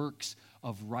works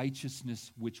of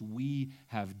righteousness which we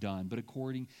have done, but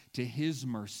according to his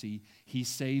mercy, he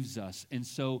saves us. And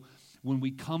so when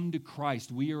we come to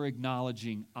Christ, we are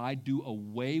acknowledging, I do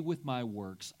away with my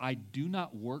works. I do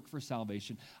not work for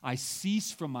salvation. I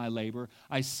cease from my labor.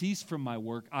 I cease from my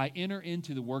work. I enter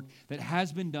into the work that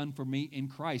has been done for me in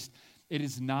Christ. It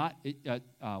is not,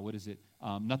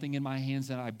 nothing in my hands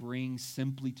that I bring,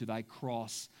 simply to thy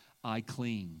cross I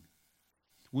cling.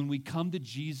 When we come to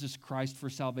Jesus Christ for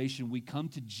salvation, we come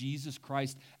to Jesus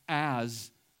Christ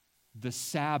as the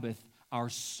Sabbath our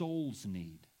souls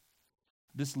need.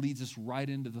 This leads us right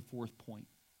into the fourth point.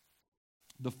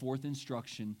 The fourth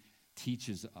instruction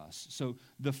teaches us. So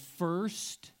the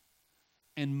first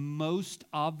and most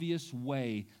obvious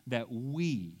way that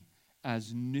we,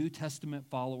 as New Testament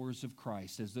followers of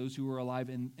Christ, as those who are alive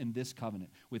in this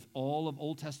covenant, with all of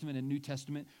Old Testament and New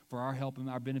Testament for our help and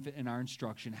our benefit and our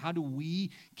instruction, how do we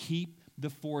keep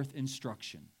the fourth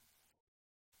instruction?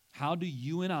 How do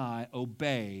you and I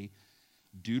obey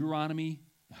Deuteronomy,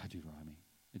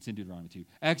 it's in Deuteronomy 2,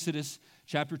 Exodus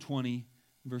chapter 20,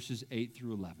 verses 8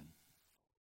 through 11.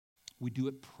 We do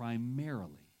it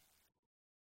primarily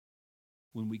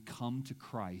when we come to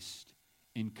Christ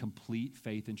in complete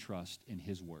faith and trust in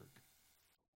his work.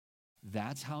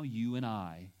 That's how you and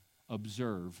I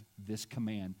observe this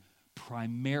command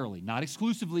primarily, not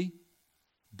exclusively,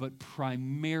 but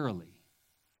primarily.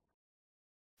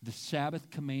 The Sabbath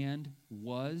command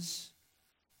was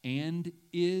and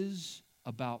is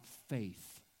about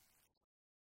faith.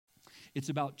 It's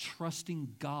about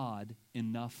trusting God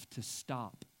enough to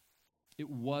stop. It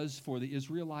was for the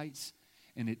Israelites,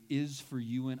 and it is for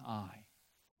you and I.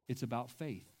 It's about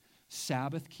faith.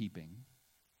 Sabbath keeping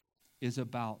is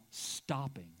about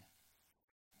stopping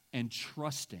and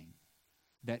trusting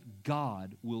that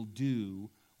God will do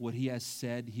what he has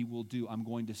said he will do. I'm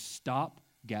going to stop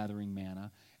gathering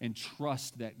manna and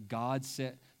trust that God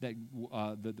said that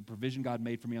the provision God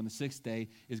made for me on the sixth day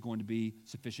is going to be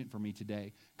sufficient for me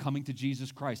today. Coming to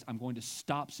Jesus Christ, I'm going to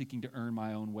stop seeking to earn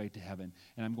my own way to heaven,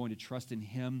 and I'm going to trust in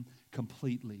him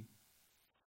completely.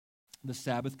 The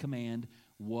Sabbath command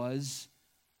was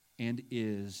and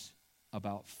is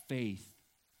about faith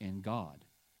in God.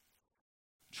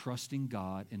 Trusting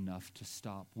God enough to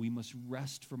stop. We must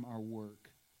rest from our work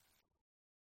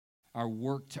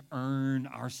to earn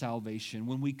our salvation.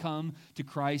 When we come to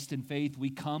Christ in faith, we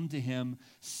come to him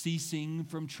ceasing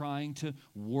from trying to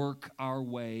work our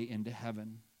way into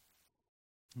heaven.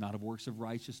 Not of works of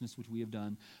righteousness which we have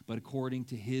done, but according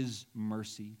to his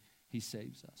mercy, he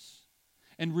saves us.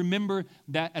 And remember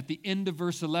that at the end of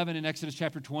verse 11 in Exodus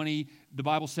chapter 20, the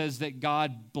Bible says that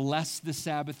God blessed the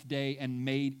Sabbath day and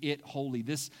made it holy.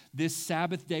 This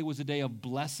Sabbath day was a day of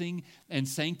blessing and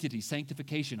sanctity,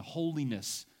 sanctification,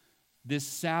 holiness. This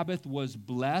Sabbath was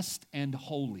blessed and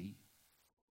holy.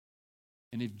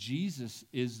 And if Jesus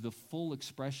is the full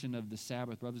expression of the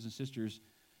Sabbath, brothers and sisters,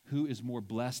 who is more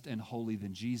blessed and holy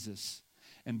than Jesus?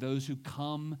 And those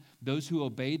who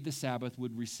obeyed the Sabbath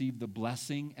would receive the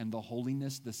blessing and the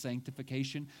holiness, the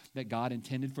sanctification that God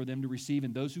intended for them to receive.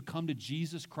 And those who come to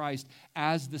Jesus Christ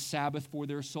as the Sabbath for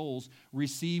their souls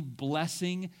receive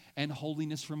blessing and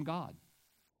holiness from God.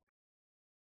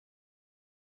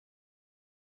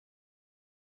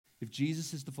 If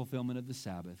Jesus is the fulfillment of the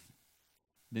Sabbath,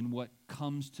 then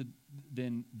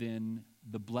then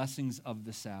the blessings of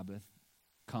the Sabbath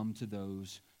come to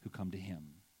those who come to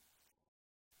him.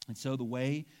 And so the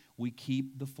way we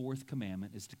keep the fourth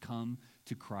commandment is to come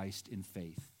to Christ in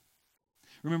faith.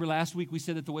 Remember last week we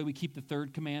said that the way we keep the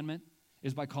third commandment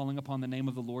is by calling upon the name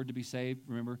of the Lord to be saved.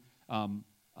 Remember,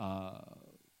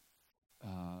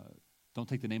 don't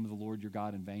take the name of the Lord your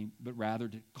God in vain, but rather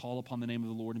to call upon the name of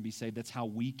the Lord and be saved. That's how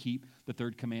we keep the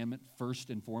third commandment first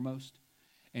and foremost.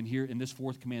 And here in this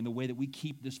fourth command, the way that we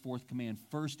keep this fourth command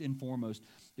first and foremost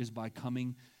is by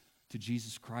coming to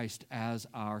Jesus Christ as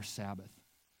our Sabbath.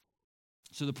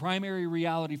 So the primary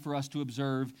reality for us to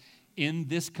observe in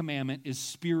this commandment is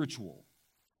spiritual.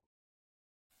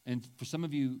 And for some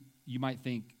of you, you might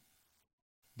think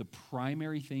the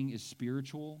primary thing is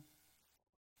spiritual.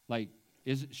 Like,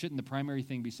 shouldn't the primary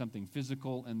thing be something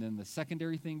physical and then the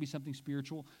secondary thing be something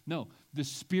spiritual? No, the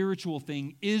spiritual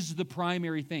thing is the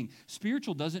primary thing.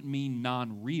 Spiritual doesn't mean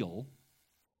non-real.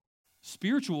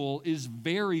 Spiritual is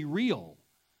very real.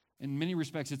 In many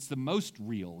respects, it's the most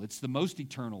real. It's the most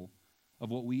eternal of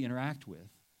what we interact with.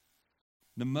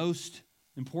 The most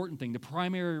important thing, the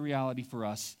primary reality for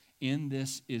us in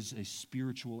this is a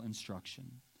spiritual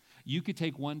instruction. You could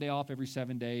take one day off every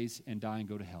 7 days and die and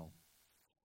go to hell.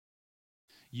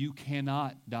 You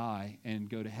cannot die and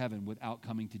go to heaven without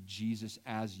coming to Jesus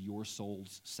as your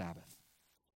soul's Sabbath.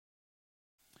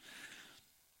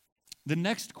 The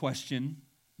next question,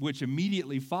 which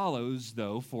immediately follows,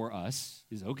 though, for us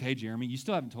is, okay, Jeremy, you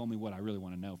still haven't told me what I really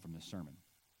want to know from this sermon.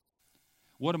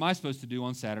 What am I supposed to do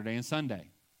on Saturday and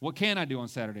Sunday? What can I do on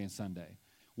Saturday and Sunday?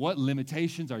 What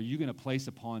limitations are you going to place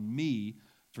upon me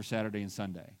for Saturday and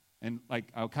Sunday? And I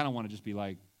kind of want to just be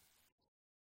like,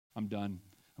 I'm done.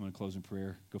 I'm going to close in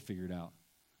prayer. Go figure it out.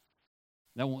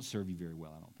 That won't serve you very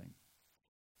well, I don't think.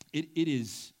 It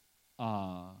is,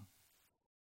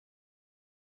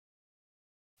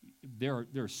 there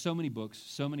are so many books,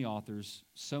 so many authors,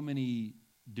 so many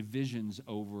divisions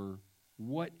over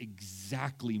what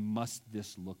exactly must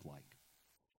this look like.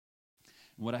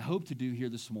 And what I hope to do here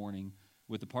this morning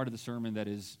with the part of the sermon that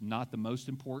is not the most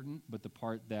important, but the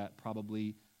part that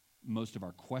probably most of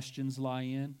our questions lie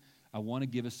in, I want to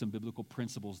give us some biblical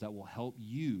principles that will help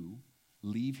you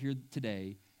leave here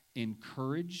today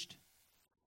encouraged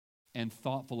and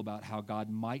thoughtful about how God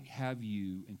might have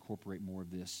you incorporate more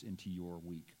of this into your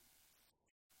week.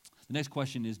 The next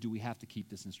question is, do we have to keep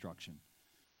this instruction?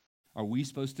 Are we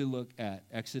supposed to look at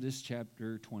Exodus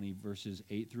chapter 20, verses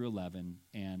 8 through 11,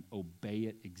 and obey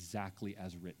it exactly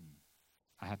as written?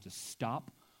 I have to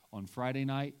stop on Friday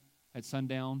night at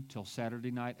sundown till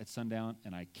Saturday night at sundown,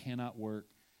 and I cannot work.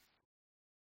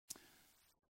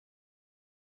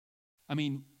 I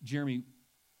mean, Jeremy,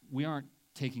 we aren't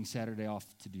taking Saturday off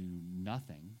to do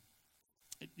nothing.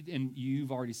 And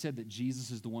you've already said that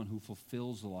Jesus is the one who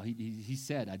fulfills the law. He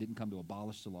said, I didn't come to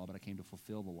abolish the law, but I came to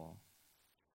fulfill the law.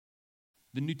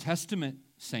 The New Testament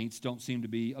saints don't seem to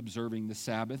be observing the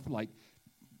Sabbath like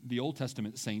the Old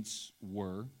Testament saints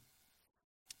were.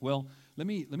 Well, let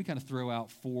me kind of throw out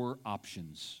four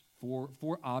options.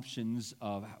 Four options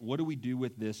of what do we do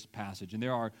with this passage. And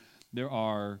there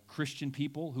are Christian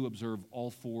people who observe all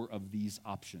four of these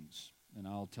options. And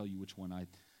I'll tell you which one I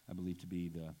believe to be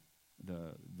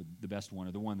the best one,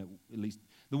 or the one that, at least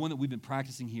the one that we've been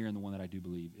practicing here, and the one that I do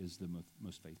believe is the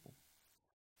most faithful.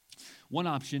 One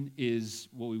option is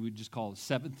what we would just call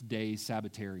Seventh-day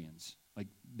Sabbatarians. Like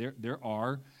there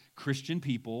are Christian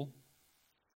people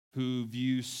who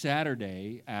view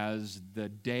Saturday as the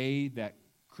day that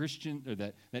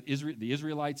the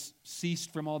Israelites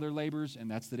ceased from all their labors,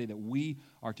 and that's the day that we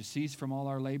are to cease from all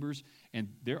our labors. And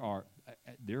there are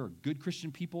good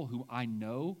Christian people who I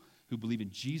know who believe in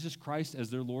Jesus Christ as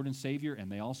their Lord and Savior, and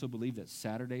they also believe that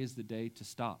Saturday is the day to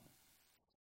stop.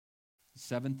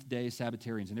 Seventh-day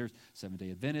Sabbatarians, and there's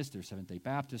Seventh-day Adventists, there's Seventh-day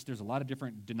Baptists, there's a lot of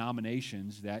different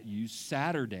denominations that use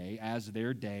Saturday as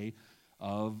their day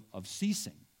of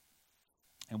ceasing.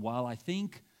 And while I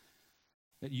think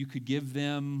that you could give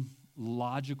them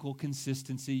logical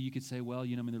consistency, you could say, well,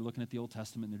 they're looking at the Old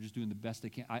Testament and they're just doing the best they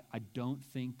can. I don't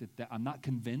think that I'm not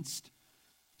convinced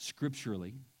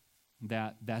scripturally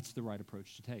that that's the right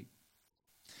approach to take.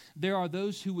 There are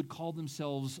those who would call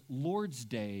themselves Lord's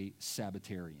Day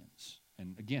Sabbatarians.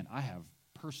 And again, I have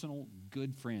personal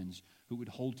good friends who would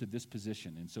hold to this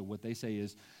position. And so what they say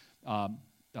is,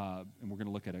 and we're going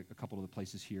to look at a couple of the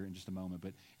places here in just a moment,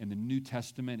 but in the New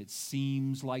Testament, it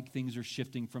seems like things are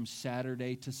shifting from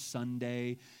Saturday to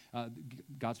Sunday.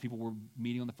 God's people were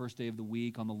meeting on the first day of the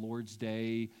week. On the Lord's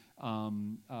Day,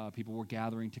 people were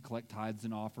gathering to collect tithes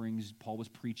and offerings. Paul was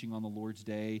preaching on the Lord's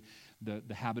Day. The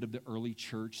habit of the early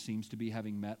church seems to be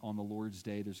having met on the Lord's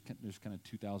Day. There's kind of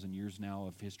 2,000 years now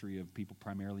of history of people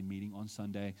primarily meeting on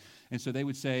Sunday. And so they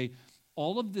would say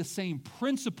all of the same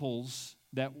principles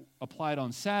that applied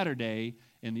on Saturday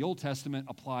in the Old Testament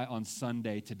apply on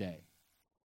Sunday today.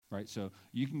 right? So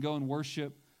you can go and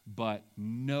worship, but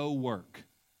no work.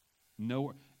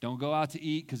 No, don't go out to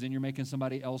eat because then you're making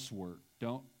somebody else work.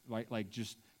 Don't,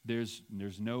 just there's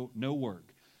no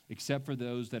work except for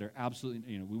those that are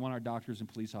absolutely, we want our doctors and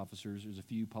police officers. There's a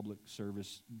few public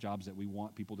service jobs that we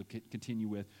want people to continue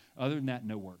with. Other than that,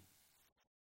 no work.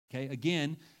 Okay,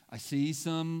 again, I see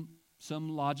some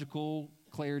logical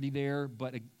clarity there,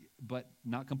 but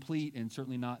not complete, and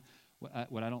certainly not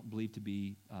what I don't believe to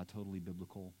be totally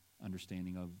biblical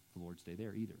understanding of the Lord's Day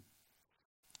there either.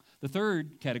 The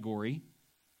third category,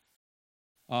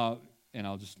 and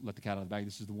I'll just let the cat out of the bag.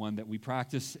 This is the one that we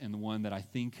practice and the one that I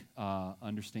think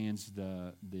understands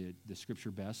the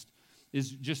Scripture best,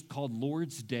 is just called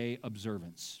Lord's Day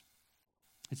observance.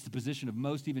 It's the position of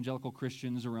most evangelical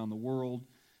Christians around the world,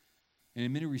 and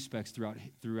in many respects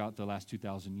throughout the last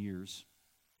 2,000 years.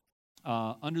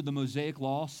 Under the Mosaic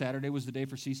law, Saturday was the day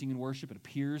for ceasing in worship. It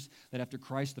appears that after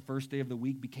Christ, the first day of the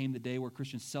week became the day where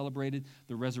Christians celebrated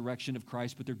the resurrection of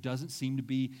Christ, but there doesn't seem to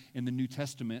be in the New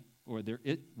Testament, for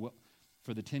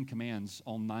the 10 commands,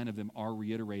 all 9 of them are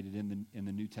reiterated in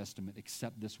the New Testament,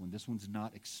 except this one. This one's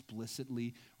not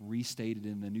explicitly restated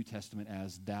in the New Testament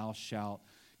as thou shalt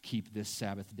keep this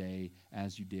Sabbath day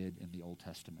as you did in the Old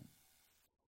Testament.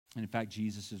 And in fact,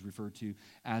 Jesus is referred to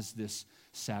as this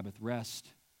Sabbath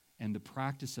rest, and the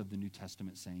practice of the New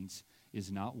Testament saints is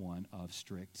not one of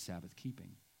strict Sabbath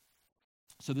keeping.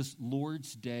 So this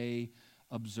Lord's Day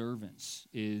observance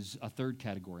is a third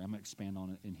category. I'm going to expand on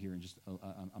it in here in just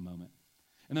a moment.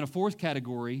 And then a fourth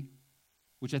category,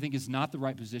 which I think is not the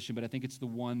right position, but I think it's the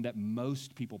one that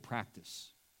most people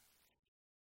practice.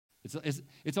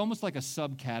 It's almost like a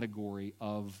subcategory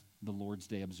of the Lord's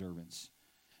Day observance.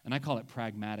 And I call it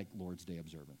pragmatic Lord's Day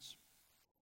observance.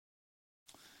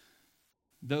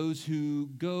 Those who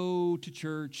go to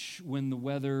church when the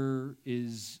weather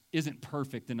isn't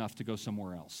perfect enough to go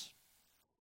somewhere else.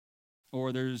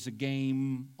 Or there's a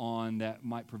game on that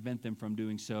might prevent them from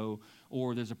doing so.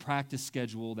 Or there's a practice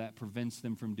schedule that prevents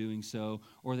them from doing so.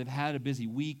 Or they've had a busy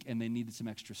week and they needed some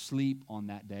extra sleep on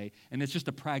that day. And it's just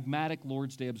a pragmatic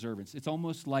Lord's Day observance. It's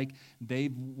almost like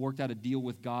they've worked out a deal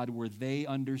with God where they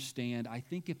understand, I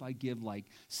think if I give like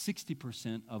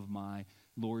 60% of my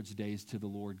Lord's days to the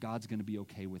Lord, God's going to be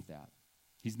okay with that.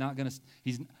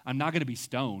 I'm not going to be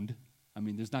stoned. I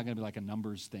mean, there's not going to be like a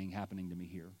numbers thing happening to me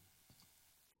here.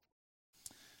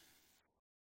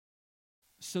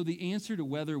 So the answer to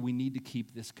whether we need to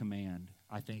keep this command,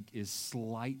 I think, is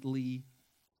slightly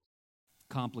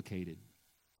complicated.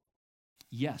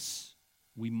 Yes,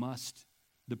 we must.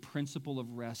 The principle of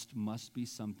rest must be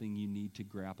something you need to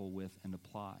grapple with and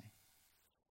apply.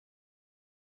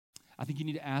 I think you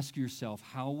need to ask yourself,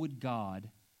 how would God,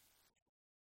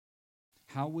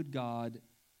 sorry,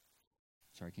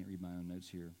 I can't read my own notes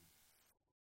here.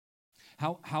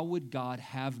 How would God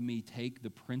have me take the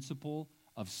principle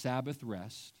of Sabbath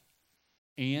rest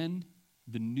and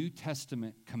the New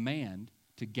Testament command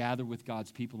to gather with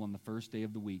God's people on the first day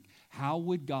of the week? How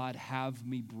would God have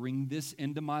me bring this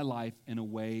into my life in a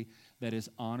way that is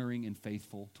honoring and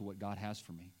faithful to what God has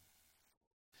for me?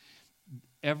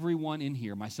 Everyone in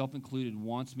here, myself included,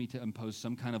 wants me to impose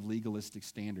some kind of legalistic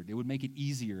standard. It would make it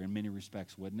easier in many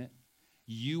respects, wouldn't it?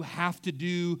 You have to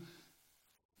do,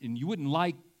 and you wouldn't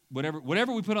like,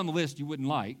 whatever we put on the list you wouldn't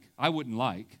like, I wouldn't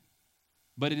like,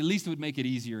 but at least it would make it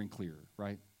easier and clearer,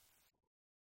 right?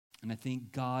 And I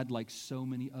think God, like so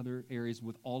many other areas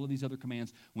with all of these other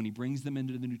commands, when he brings them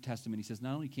into the New Testament, he says,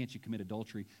 not only can't you commit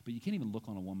adultery, but you can't even look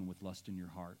on a woman with lust in your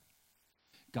heart.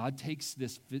 God takes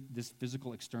this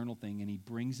physical external thing and he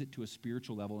brings it to a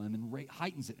spiritual level and then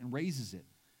heightens it and raises it.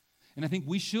 And I think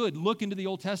we should look into the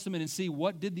Old Testament and see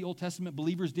what did the Old Testament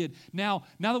believers did. Now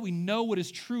that we know what is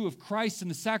true of Christ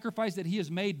and the sacrifice that he has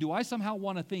made, do I somehow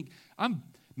want to think, I'm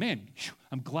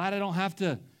glad I don't have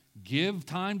to give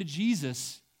time to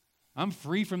Jesus. I'm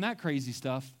free from that crazy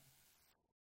stuff.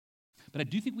 But I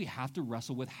do think we have to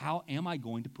wrestle with, how am I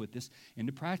going to put this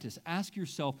into practice? Ask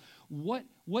yourself, what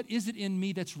is it in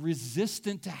me that's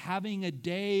resistant to having a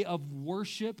day of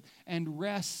worship and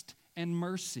rest and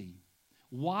mercy?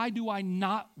 Why do I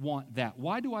not want that?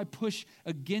 Why do I push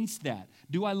against that?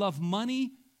 Do I love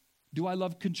money? Do I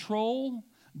love control?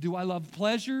 Do I love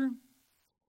pleasure?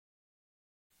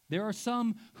 There are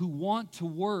some who want to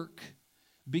work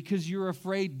because you're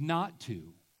afraid not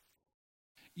to.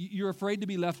 You're afraid to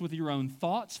be left with your own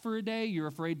thoughts for a day. You're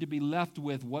afraid to be left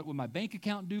with, what would my bank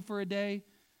account do for a day?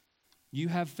 You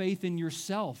have faith in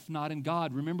yourself, not in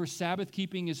God. Remember, Sabbath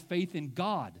keeping is faith in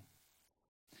God.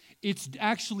 It's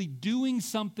actually doing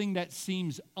something that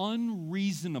seems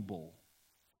unreasonable,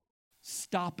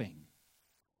 stopping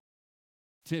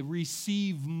to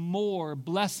receive more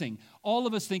blessing. All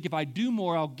of us think if I do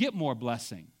more, I'll get more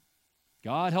blessing.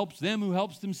 God helps them who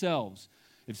helps themselves.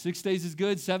 If 6 days is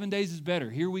good, 7 days is better.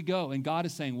 Here we go. And God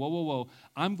is saying, whoa, whoa, whoa.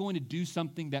 I'm going to do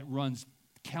something that runs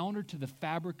counter to the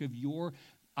fabric of your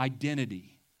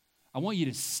identity. I want you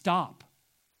to stop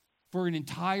for an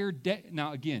entire day.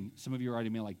 Now, again, some of you are already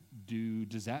like,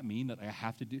 does that mean that I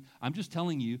have to do? I'm just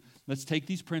telling you, let's take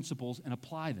these principles and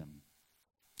apply them.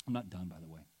 I'm not done, by the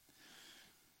way.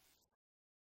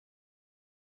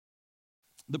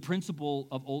 The principle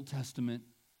of Old Testament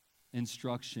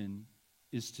instruction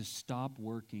is to stop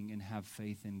working and have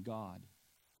faith in God.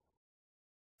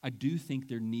 I do think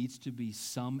there needs to be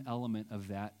some element of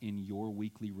that in your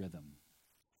weekly rhythm.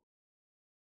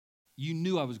 You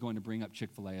knew I was going to bring up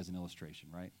Chick-fil-A as an illustration,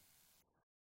 right?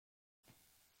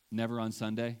 Never on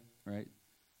Sunday, right?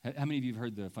 How many of you have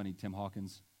heard the funny Tim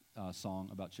Hawkins song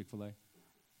about Chick-fil-A?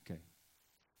 Okay.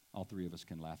 All three of us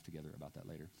can laugh together about that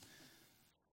later.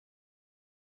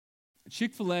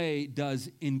 Chick-fil-A does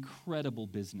incredible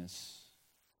business,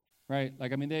 right?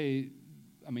 Like,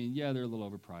 yeah, they're a little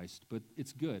overpriced, but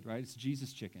it's good, right? It's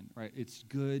Jesus chicken, right? It's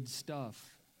good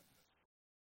stuff.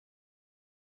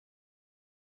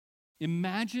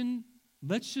 Imagine,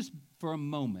 let's just for a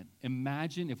moment,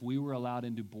 imagine if we were allowed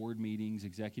into board meetings,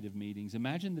 executive meetings.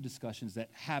 Imagine the discussions that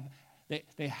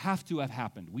they have to have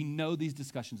happened. We know these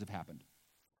discussions have happened.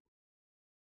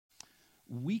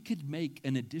 We could make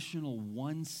an additional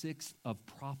 1/6 of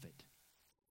profit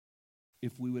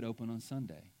if we would open on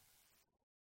Sunday.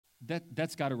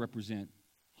 That's got to represent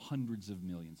hundreds of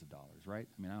millions of dollars, right?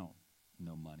 I mean, I don't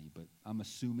know money, but I'm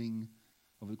assuming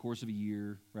over the course of a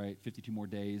year, right, 52 more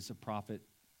days of profit,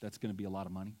 that's going to be a lot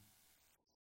of money.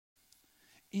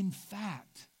 In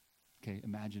fact, okay,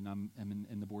 imagine I'm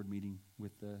in the board meeting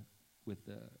with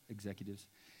the executives.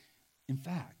 In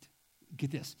fact,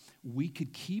 get this, we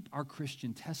could keep our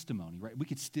Christian testimony, right? We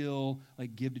could still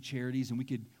like give to charities, and we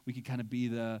could kind of be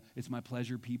the it's my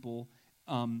pleasure people,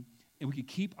 and we could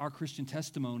keep our Christian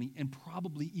testimony and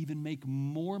probably even make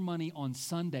more money on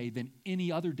Sunday than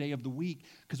any other day of the week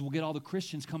because we'll get all the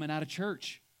Christians coming out of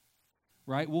church,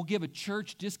 right? We'll give a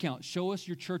church discount. Show us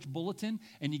your church bulletin,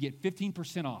 and you get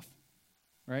 15% off,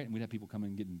 right? And we'd have people coming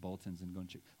and getting bulletins and going,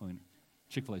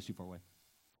 Chick-fil-A is too far away.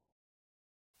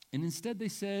 And instead they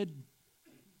said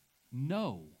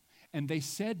no. And they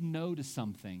said no to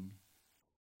something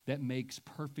that makes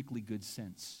perfectly good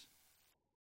sense.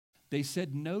 They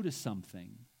said no to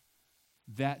something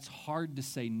that's hard to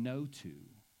say no to.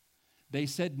 They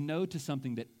said no to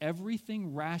something that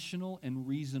everything rational and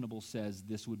reasonable says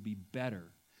this would be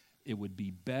better. It would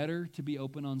be better to be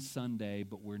open on Sunday,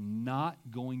 but we're not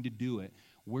going to do it.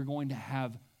 We're going to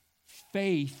have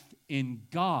faith in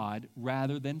God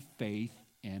rather than faith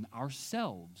in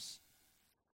ourselves.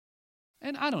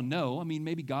 And I don't know. I mean,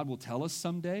 maybe God will tell us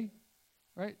someday,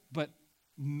 right? But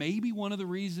maybe one of the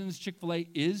reasons Chick-fil-A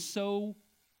is so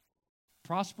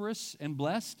prosperous and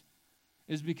blessed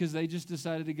is because they just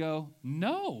decided to go,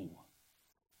 no,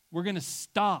 we're going to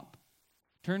stop.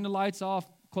 Turn the lights off,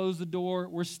 close the door,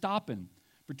 we're stopping.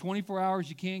 For 24 hours,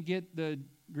 you can't get the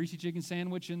greasy chicken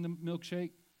sandwich and the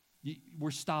milkshake.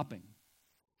 We're stopping.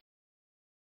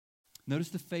 Notice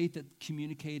the faith that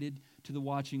communicated to the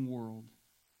watching world.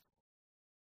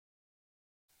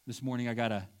 This morning, I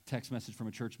got a text message from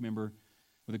a church member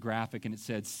with a graphic, and it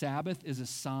said, Sabbath is a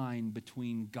sign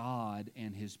between God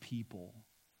and his people.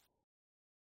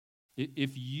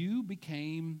 If you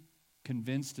became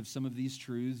convinced of some of these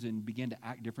truths and began to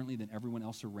act differently than everyone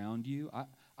else around you,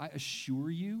 I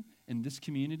assure you, in this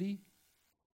community,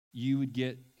 you would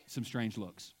get some strange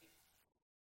looks.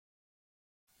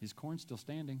 His corn's still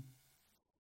standing,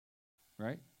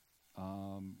 right?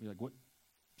 You're like, what?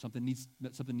 Something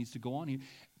needs to go on here.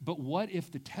 But what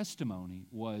if the testimony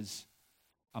was,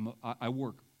 I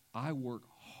work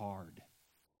hard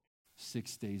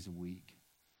 6 days a week,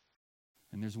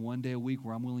 and there's one day a week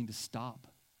where I'm willing to stop,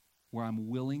 where I'm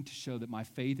willing to show that my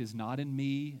faith is not in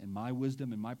me and my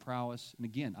wisdom and my prowess. And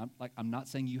again, I'm not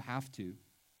saying you have to.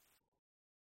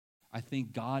 I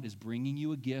think God is bringing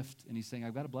you a gift, and he's saying,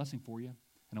 I've got a blessing for you,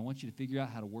 and I want you to figure out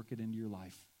how to work it into your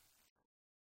life.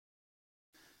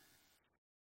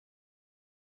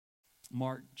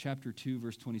 Mark chapter 2,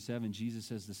 verse 27, Jesus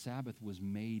says the Sabbath was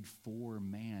made for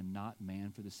man, not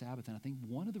man for the Sabbath. And I think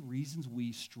one of the reasons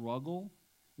we struggle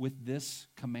with this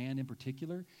command in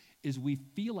particular is we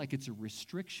feel like it's a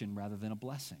restriction rather than a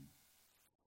blessing.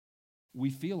 We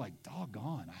feel like,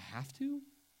 doggone, I have to?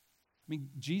 I mean,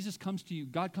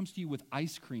 God comes to you with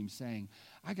ice cream saying,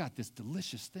 I got this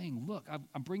delicious thing. Look,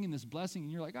 I'm bringing this blessing.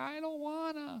 And you're like, I don't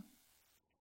want to.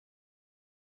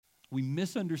 We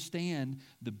misunderstand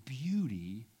the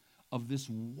beauty of this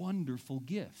wonderful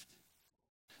gift.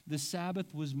 The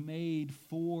Sabbath was made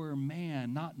for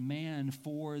man, not man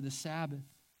for the Sabbath.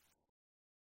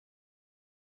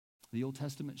 The Old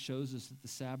Testament shows us that the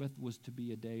Sabbath was to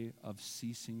be a day of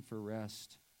ceasing for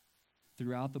rest.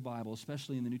 Throughout the Bible,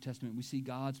 especially in the New Testament, we see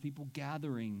God's people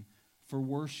gathering for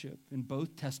worship. In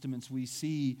both Testaments, we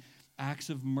see acts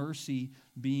of mercy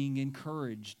being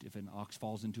encouraged. If an ox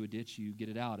falls into a ditch, you get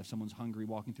it out. If someone's hungry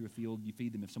walking through a field, you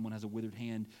feed them. If someone has a withered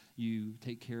hand, you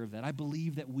take care of that. I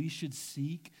believe that we should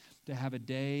seek to have a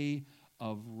day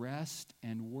of rest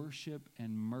and worship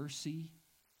and mercy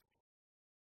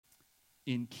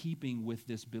in keeping with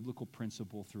this biblical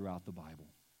principle throughout the Bible.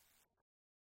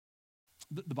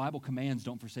 The Bible commands,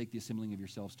 don't forsake the assembling of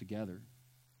yourselves together.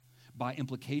 By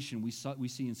implication, we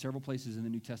see in several places in the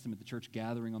New Testament the church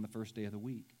gathering on the first day of the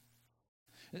week.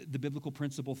 The biblical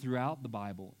principle throughout the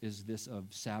Bible is this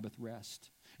of Sabbath rest.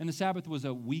 And the Sabbath was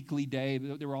a weekly day.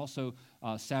 There were also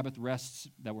Sabbath rests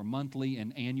that were monthly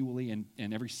and annually,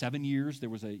 and every 7 years there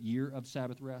was a year of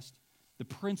Sabbath rest. The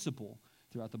principle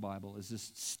throughout the Bible is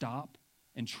this: stop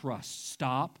and trust.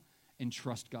 Stop and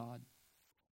trust God.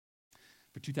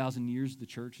 For 2,000 years, the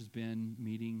church has been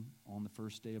meeting on the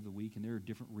first day of the week, and there are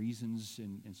different reasons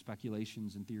and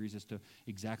speculations and theories as to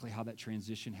exactly how that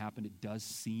transition happened. It does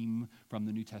seem from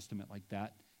the New Testament like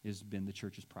that has been the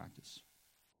church's practice,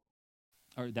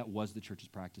 or that was the church's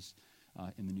practice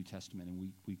in the New Testament,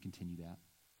 and we continue that.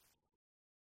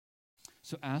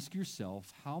 So ask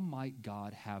yourself, how might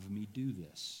God have me do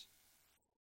this?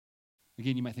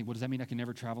 Again, you might think, well, does that mean I can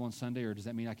never travel on Sunday? Or does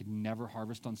that mean I could never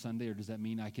harvest on Sunday? Or does that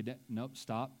mean I could... Nope,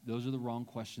 stop. Those are the wrong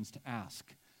questions to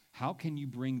ask. How can you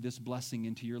bring this blessing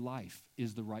into your life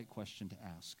is the right question to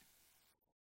ask.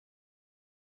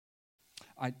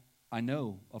 I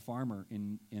know a farmer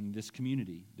in this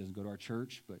community. He doesn't go to our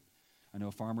church, but I know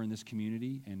a farmer in this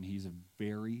community, and he's a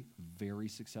very, very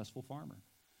successful farmer.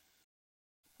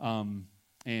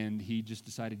 And he just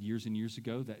decided years and years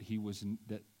ago that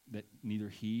that neither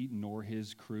he nor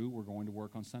his crew were going to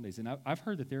work on Sundays. And I've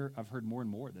heard more and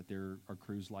more that there are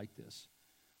crews like this.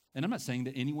 And I'm not saying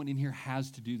that anyone in here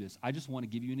has to do this. I just want to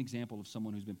give you an example of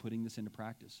someone who's been putting this into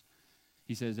practice.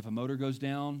 He says, if a motor goes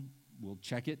down, we'll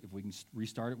check it. If we can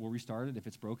restart it, we'll restart it. If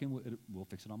it's broken, we'll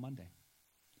fix it on Monday.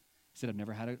 He said,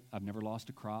 I've never lost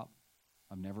a crop.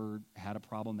 I've never had a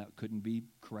problem that couldn't be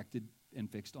corrected and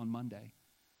fixed on Monday.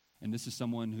 And this is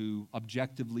someone who,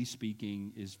 objectively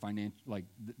speaking, is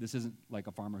this isn't like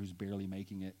a farmer who's barely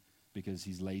making it because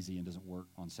he's lazy and doesn't work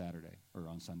on Saturday or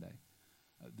on Sunday.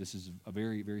 This is a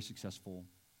very, very successful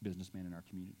businessman in our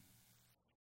community.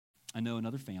 I know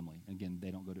another family, again,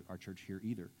 they don't go to our church here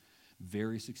either.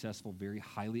 Very successful, very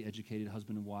highly educated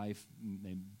husband and wife.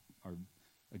 They are,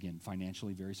 again,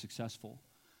 financially very successful.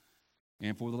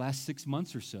 And for the last 6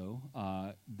 months or so,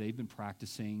 they've been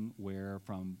practicing where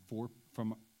from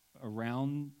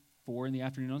around 4 in the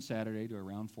afternoon on Saturday to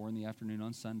around 4 in the afternoon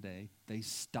on Sunday, they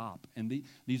stop. And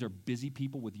these are busy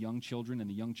people with young children, and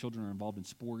the young children are involved in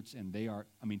sports, and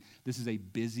this is a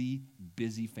busy,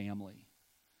 busy family.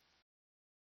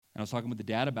 And I was talking with the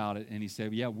dad about it, and he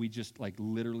said, yeah, we just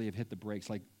literally have hit the brakes.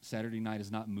 Saturday night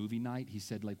is not movie night. He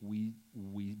said, we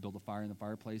build a fire in the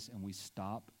fireplace, and we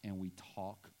stop, and we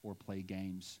talk or play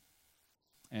games.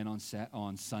 And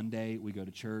on Sunday, we go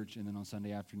to church, and then on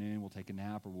Sunday afternoon, we'll take a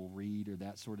nap or we'll read or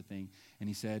that sort of thing. And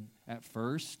he said, at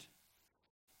first,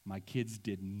 my kids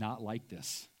did not like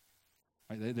this.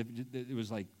 Right? It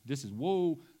was like, this is,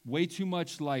 way too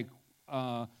much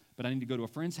but I need to go to a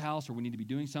friend's house, or we need to be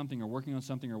doing something or working on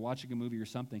something or watching a movie or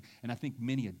something. And I think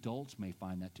many adults may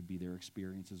find that to be their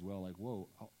experience as well.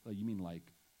 You mean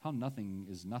how nothing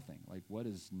is nothing? What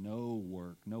is no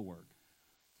work?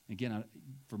 Again,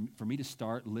 for me to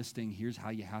start listing, here's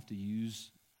how you have to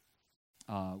use,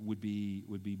 would be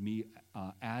me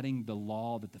adding the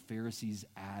law that the Pharisees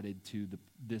added to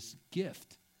this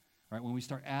gift. Right? When we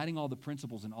start adding all the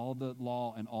principles and all the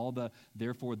law and all the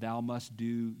therefore thou must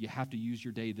do, you have to use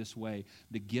your day this way,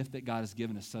 the gift that God has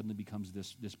given us suddenly becomes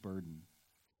this burden.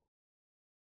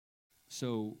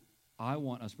 So I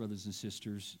want us, brothers and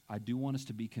sisters, I do want us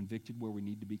to be convicted where we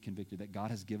need to be convicted, that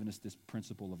God has given us this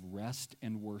principle of rest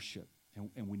and worship,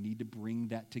 and we need to bring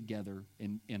that together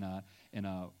in a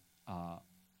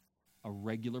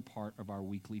regular part of our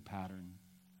weekly pattern.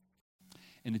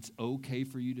 And it's okay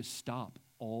for you to stop,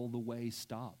 all the way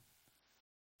stop.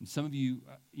 And some of you,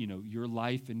 your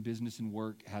life and business and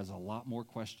work has a lot more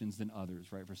questions than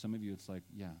others, right? For some of you, it's like,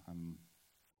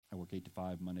 I work 8 to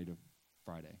 5, Monday to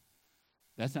Friday.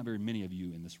 That's not very many of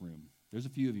you in this room. There's a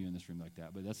few of you in this room like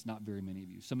that, but that's not very many of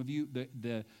you. Some of you,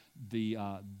 the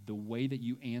way that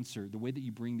you answer, the way that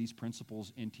you bring these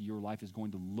principles into your life is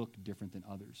going to look different than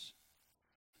others.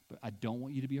 But I don't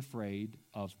want you to be afraid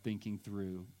of thinking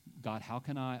through, God, how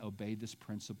can I obey this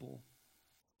principle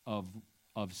of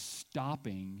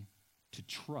stopping to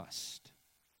trust?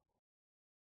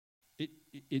 It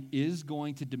is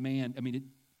going to demand,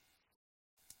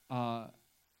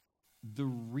 the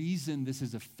reason this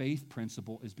is a faith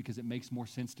principle is because it makes more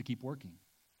sense to keep working.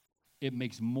 It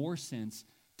makes more sense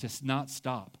to not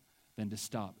stop than to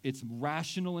stop. It's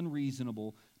rational and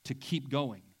reasonable to keep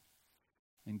going.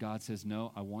 And God says,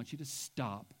 no, I want you to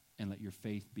stop and let your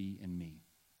faith be in me.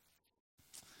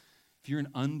 If you're an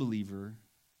unbeliever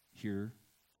here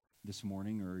this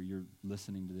morning, or you're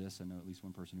listening to this, I know at least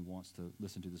one person who wants to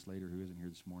listen to this later who isn't here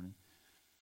this morning.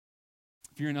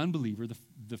 If you're an unbeliever,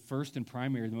 the first and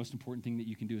primary, the most important thing that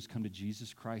you can do is come to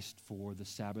Jesus Christ for the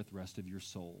Sabbath rest of your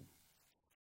soul.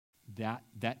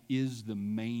 That is the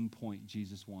main point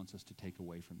Jesus wants us to take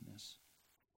away from this.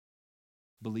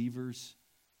 Believers,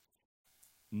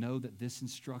 know that this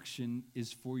instruction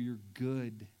is for your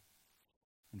good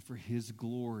and for His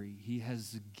glory. He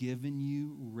has given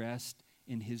you rest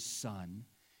in His Son.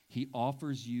 He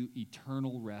offers you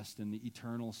eternal rest in the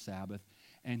eternal Sabbath.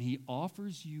 And He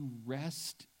offers you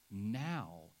rest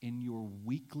now in your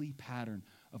weekly pattern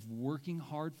of working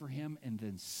hard for Him and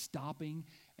then stopping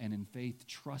and in faith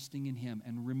trusting in Him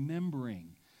and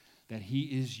remembering that He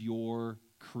is your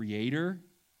Creator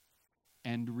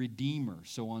and Redeemer.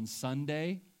 So on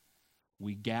Sunday,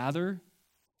 we gather,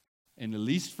 and at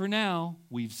least for now,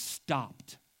 we've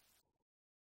stopped.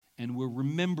 And we're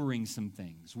remembering some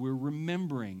things. We're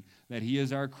remembering that He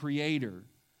is our Creator.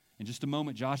 In just a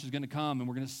moment, Josh is going to come and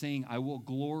we're going to sing, I will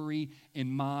glory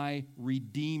in my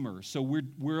Redeemer. So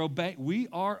we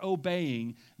are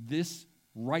obeying this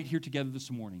right here together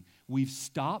this morning. We've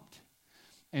stopped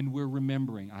and we're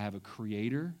remembering, I have a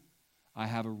Creator, I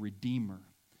have a Redeemer.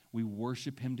 We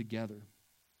worship Him together.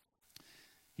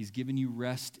 He's given you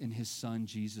rest in His Son,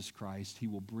 Jesus Christ. He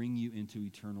will bring you into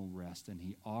eternal rest, and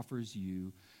He offers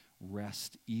you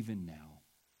rest even now.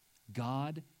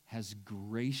 God has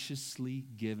graciously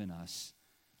given us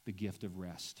the gift of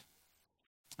rest.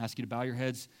 I ask you to bow your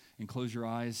heads and close your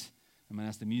eyes. I'm going to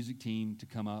ask the music team to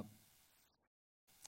come up.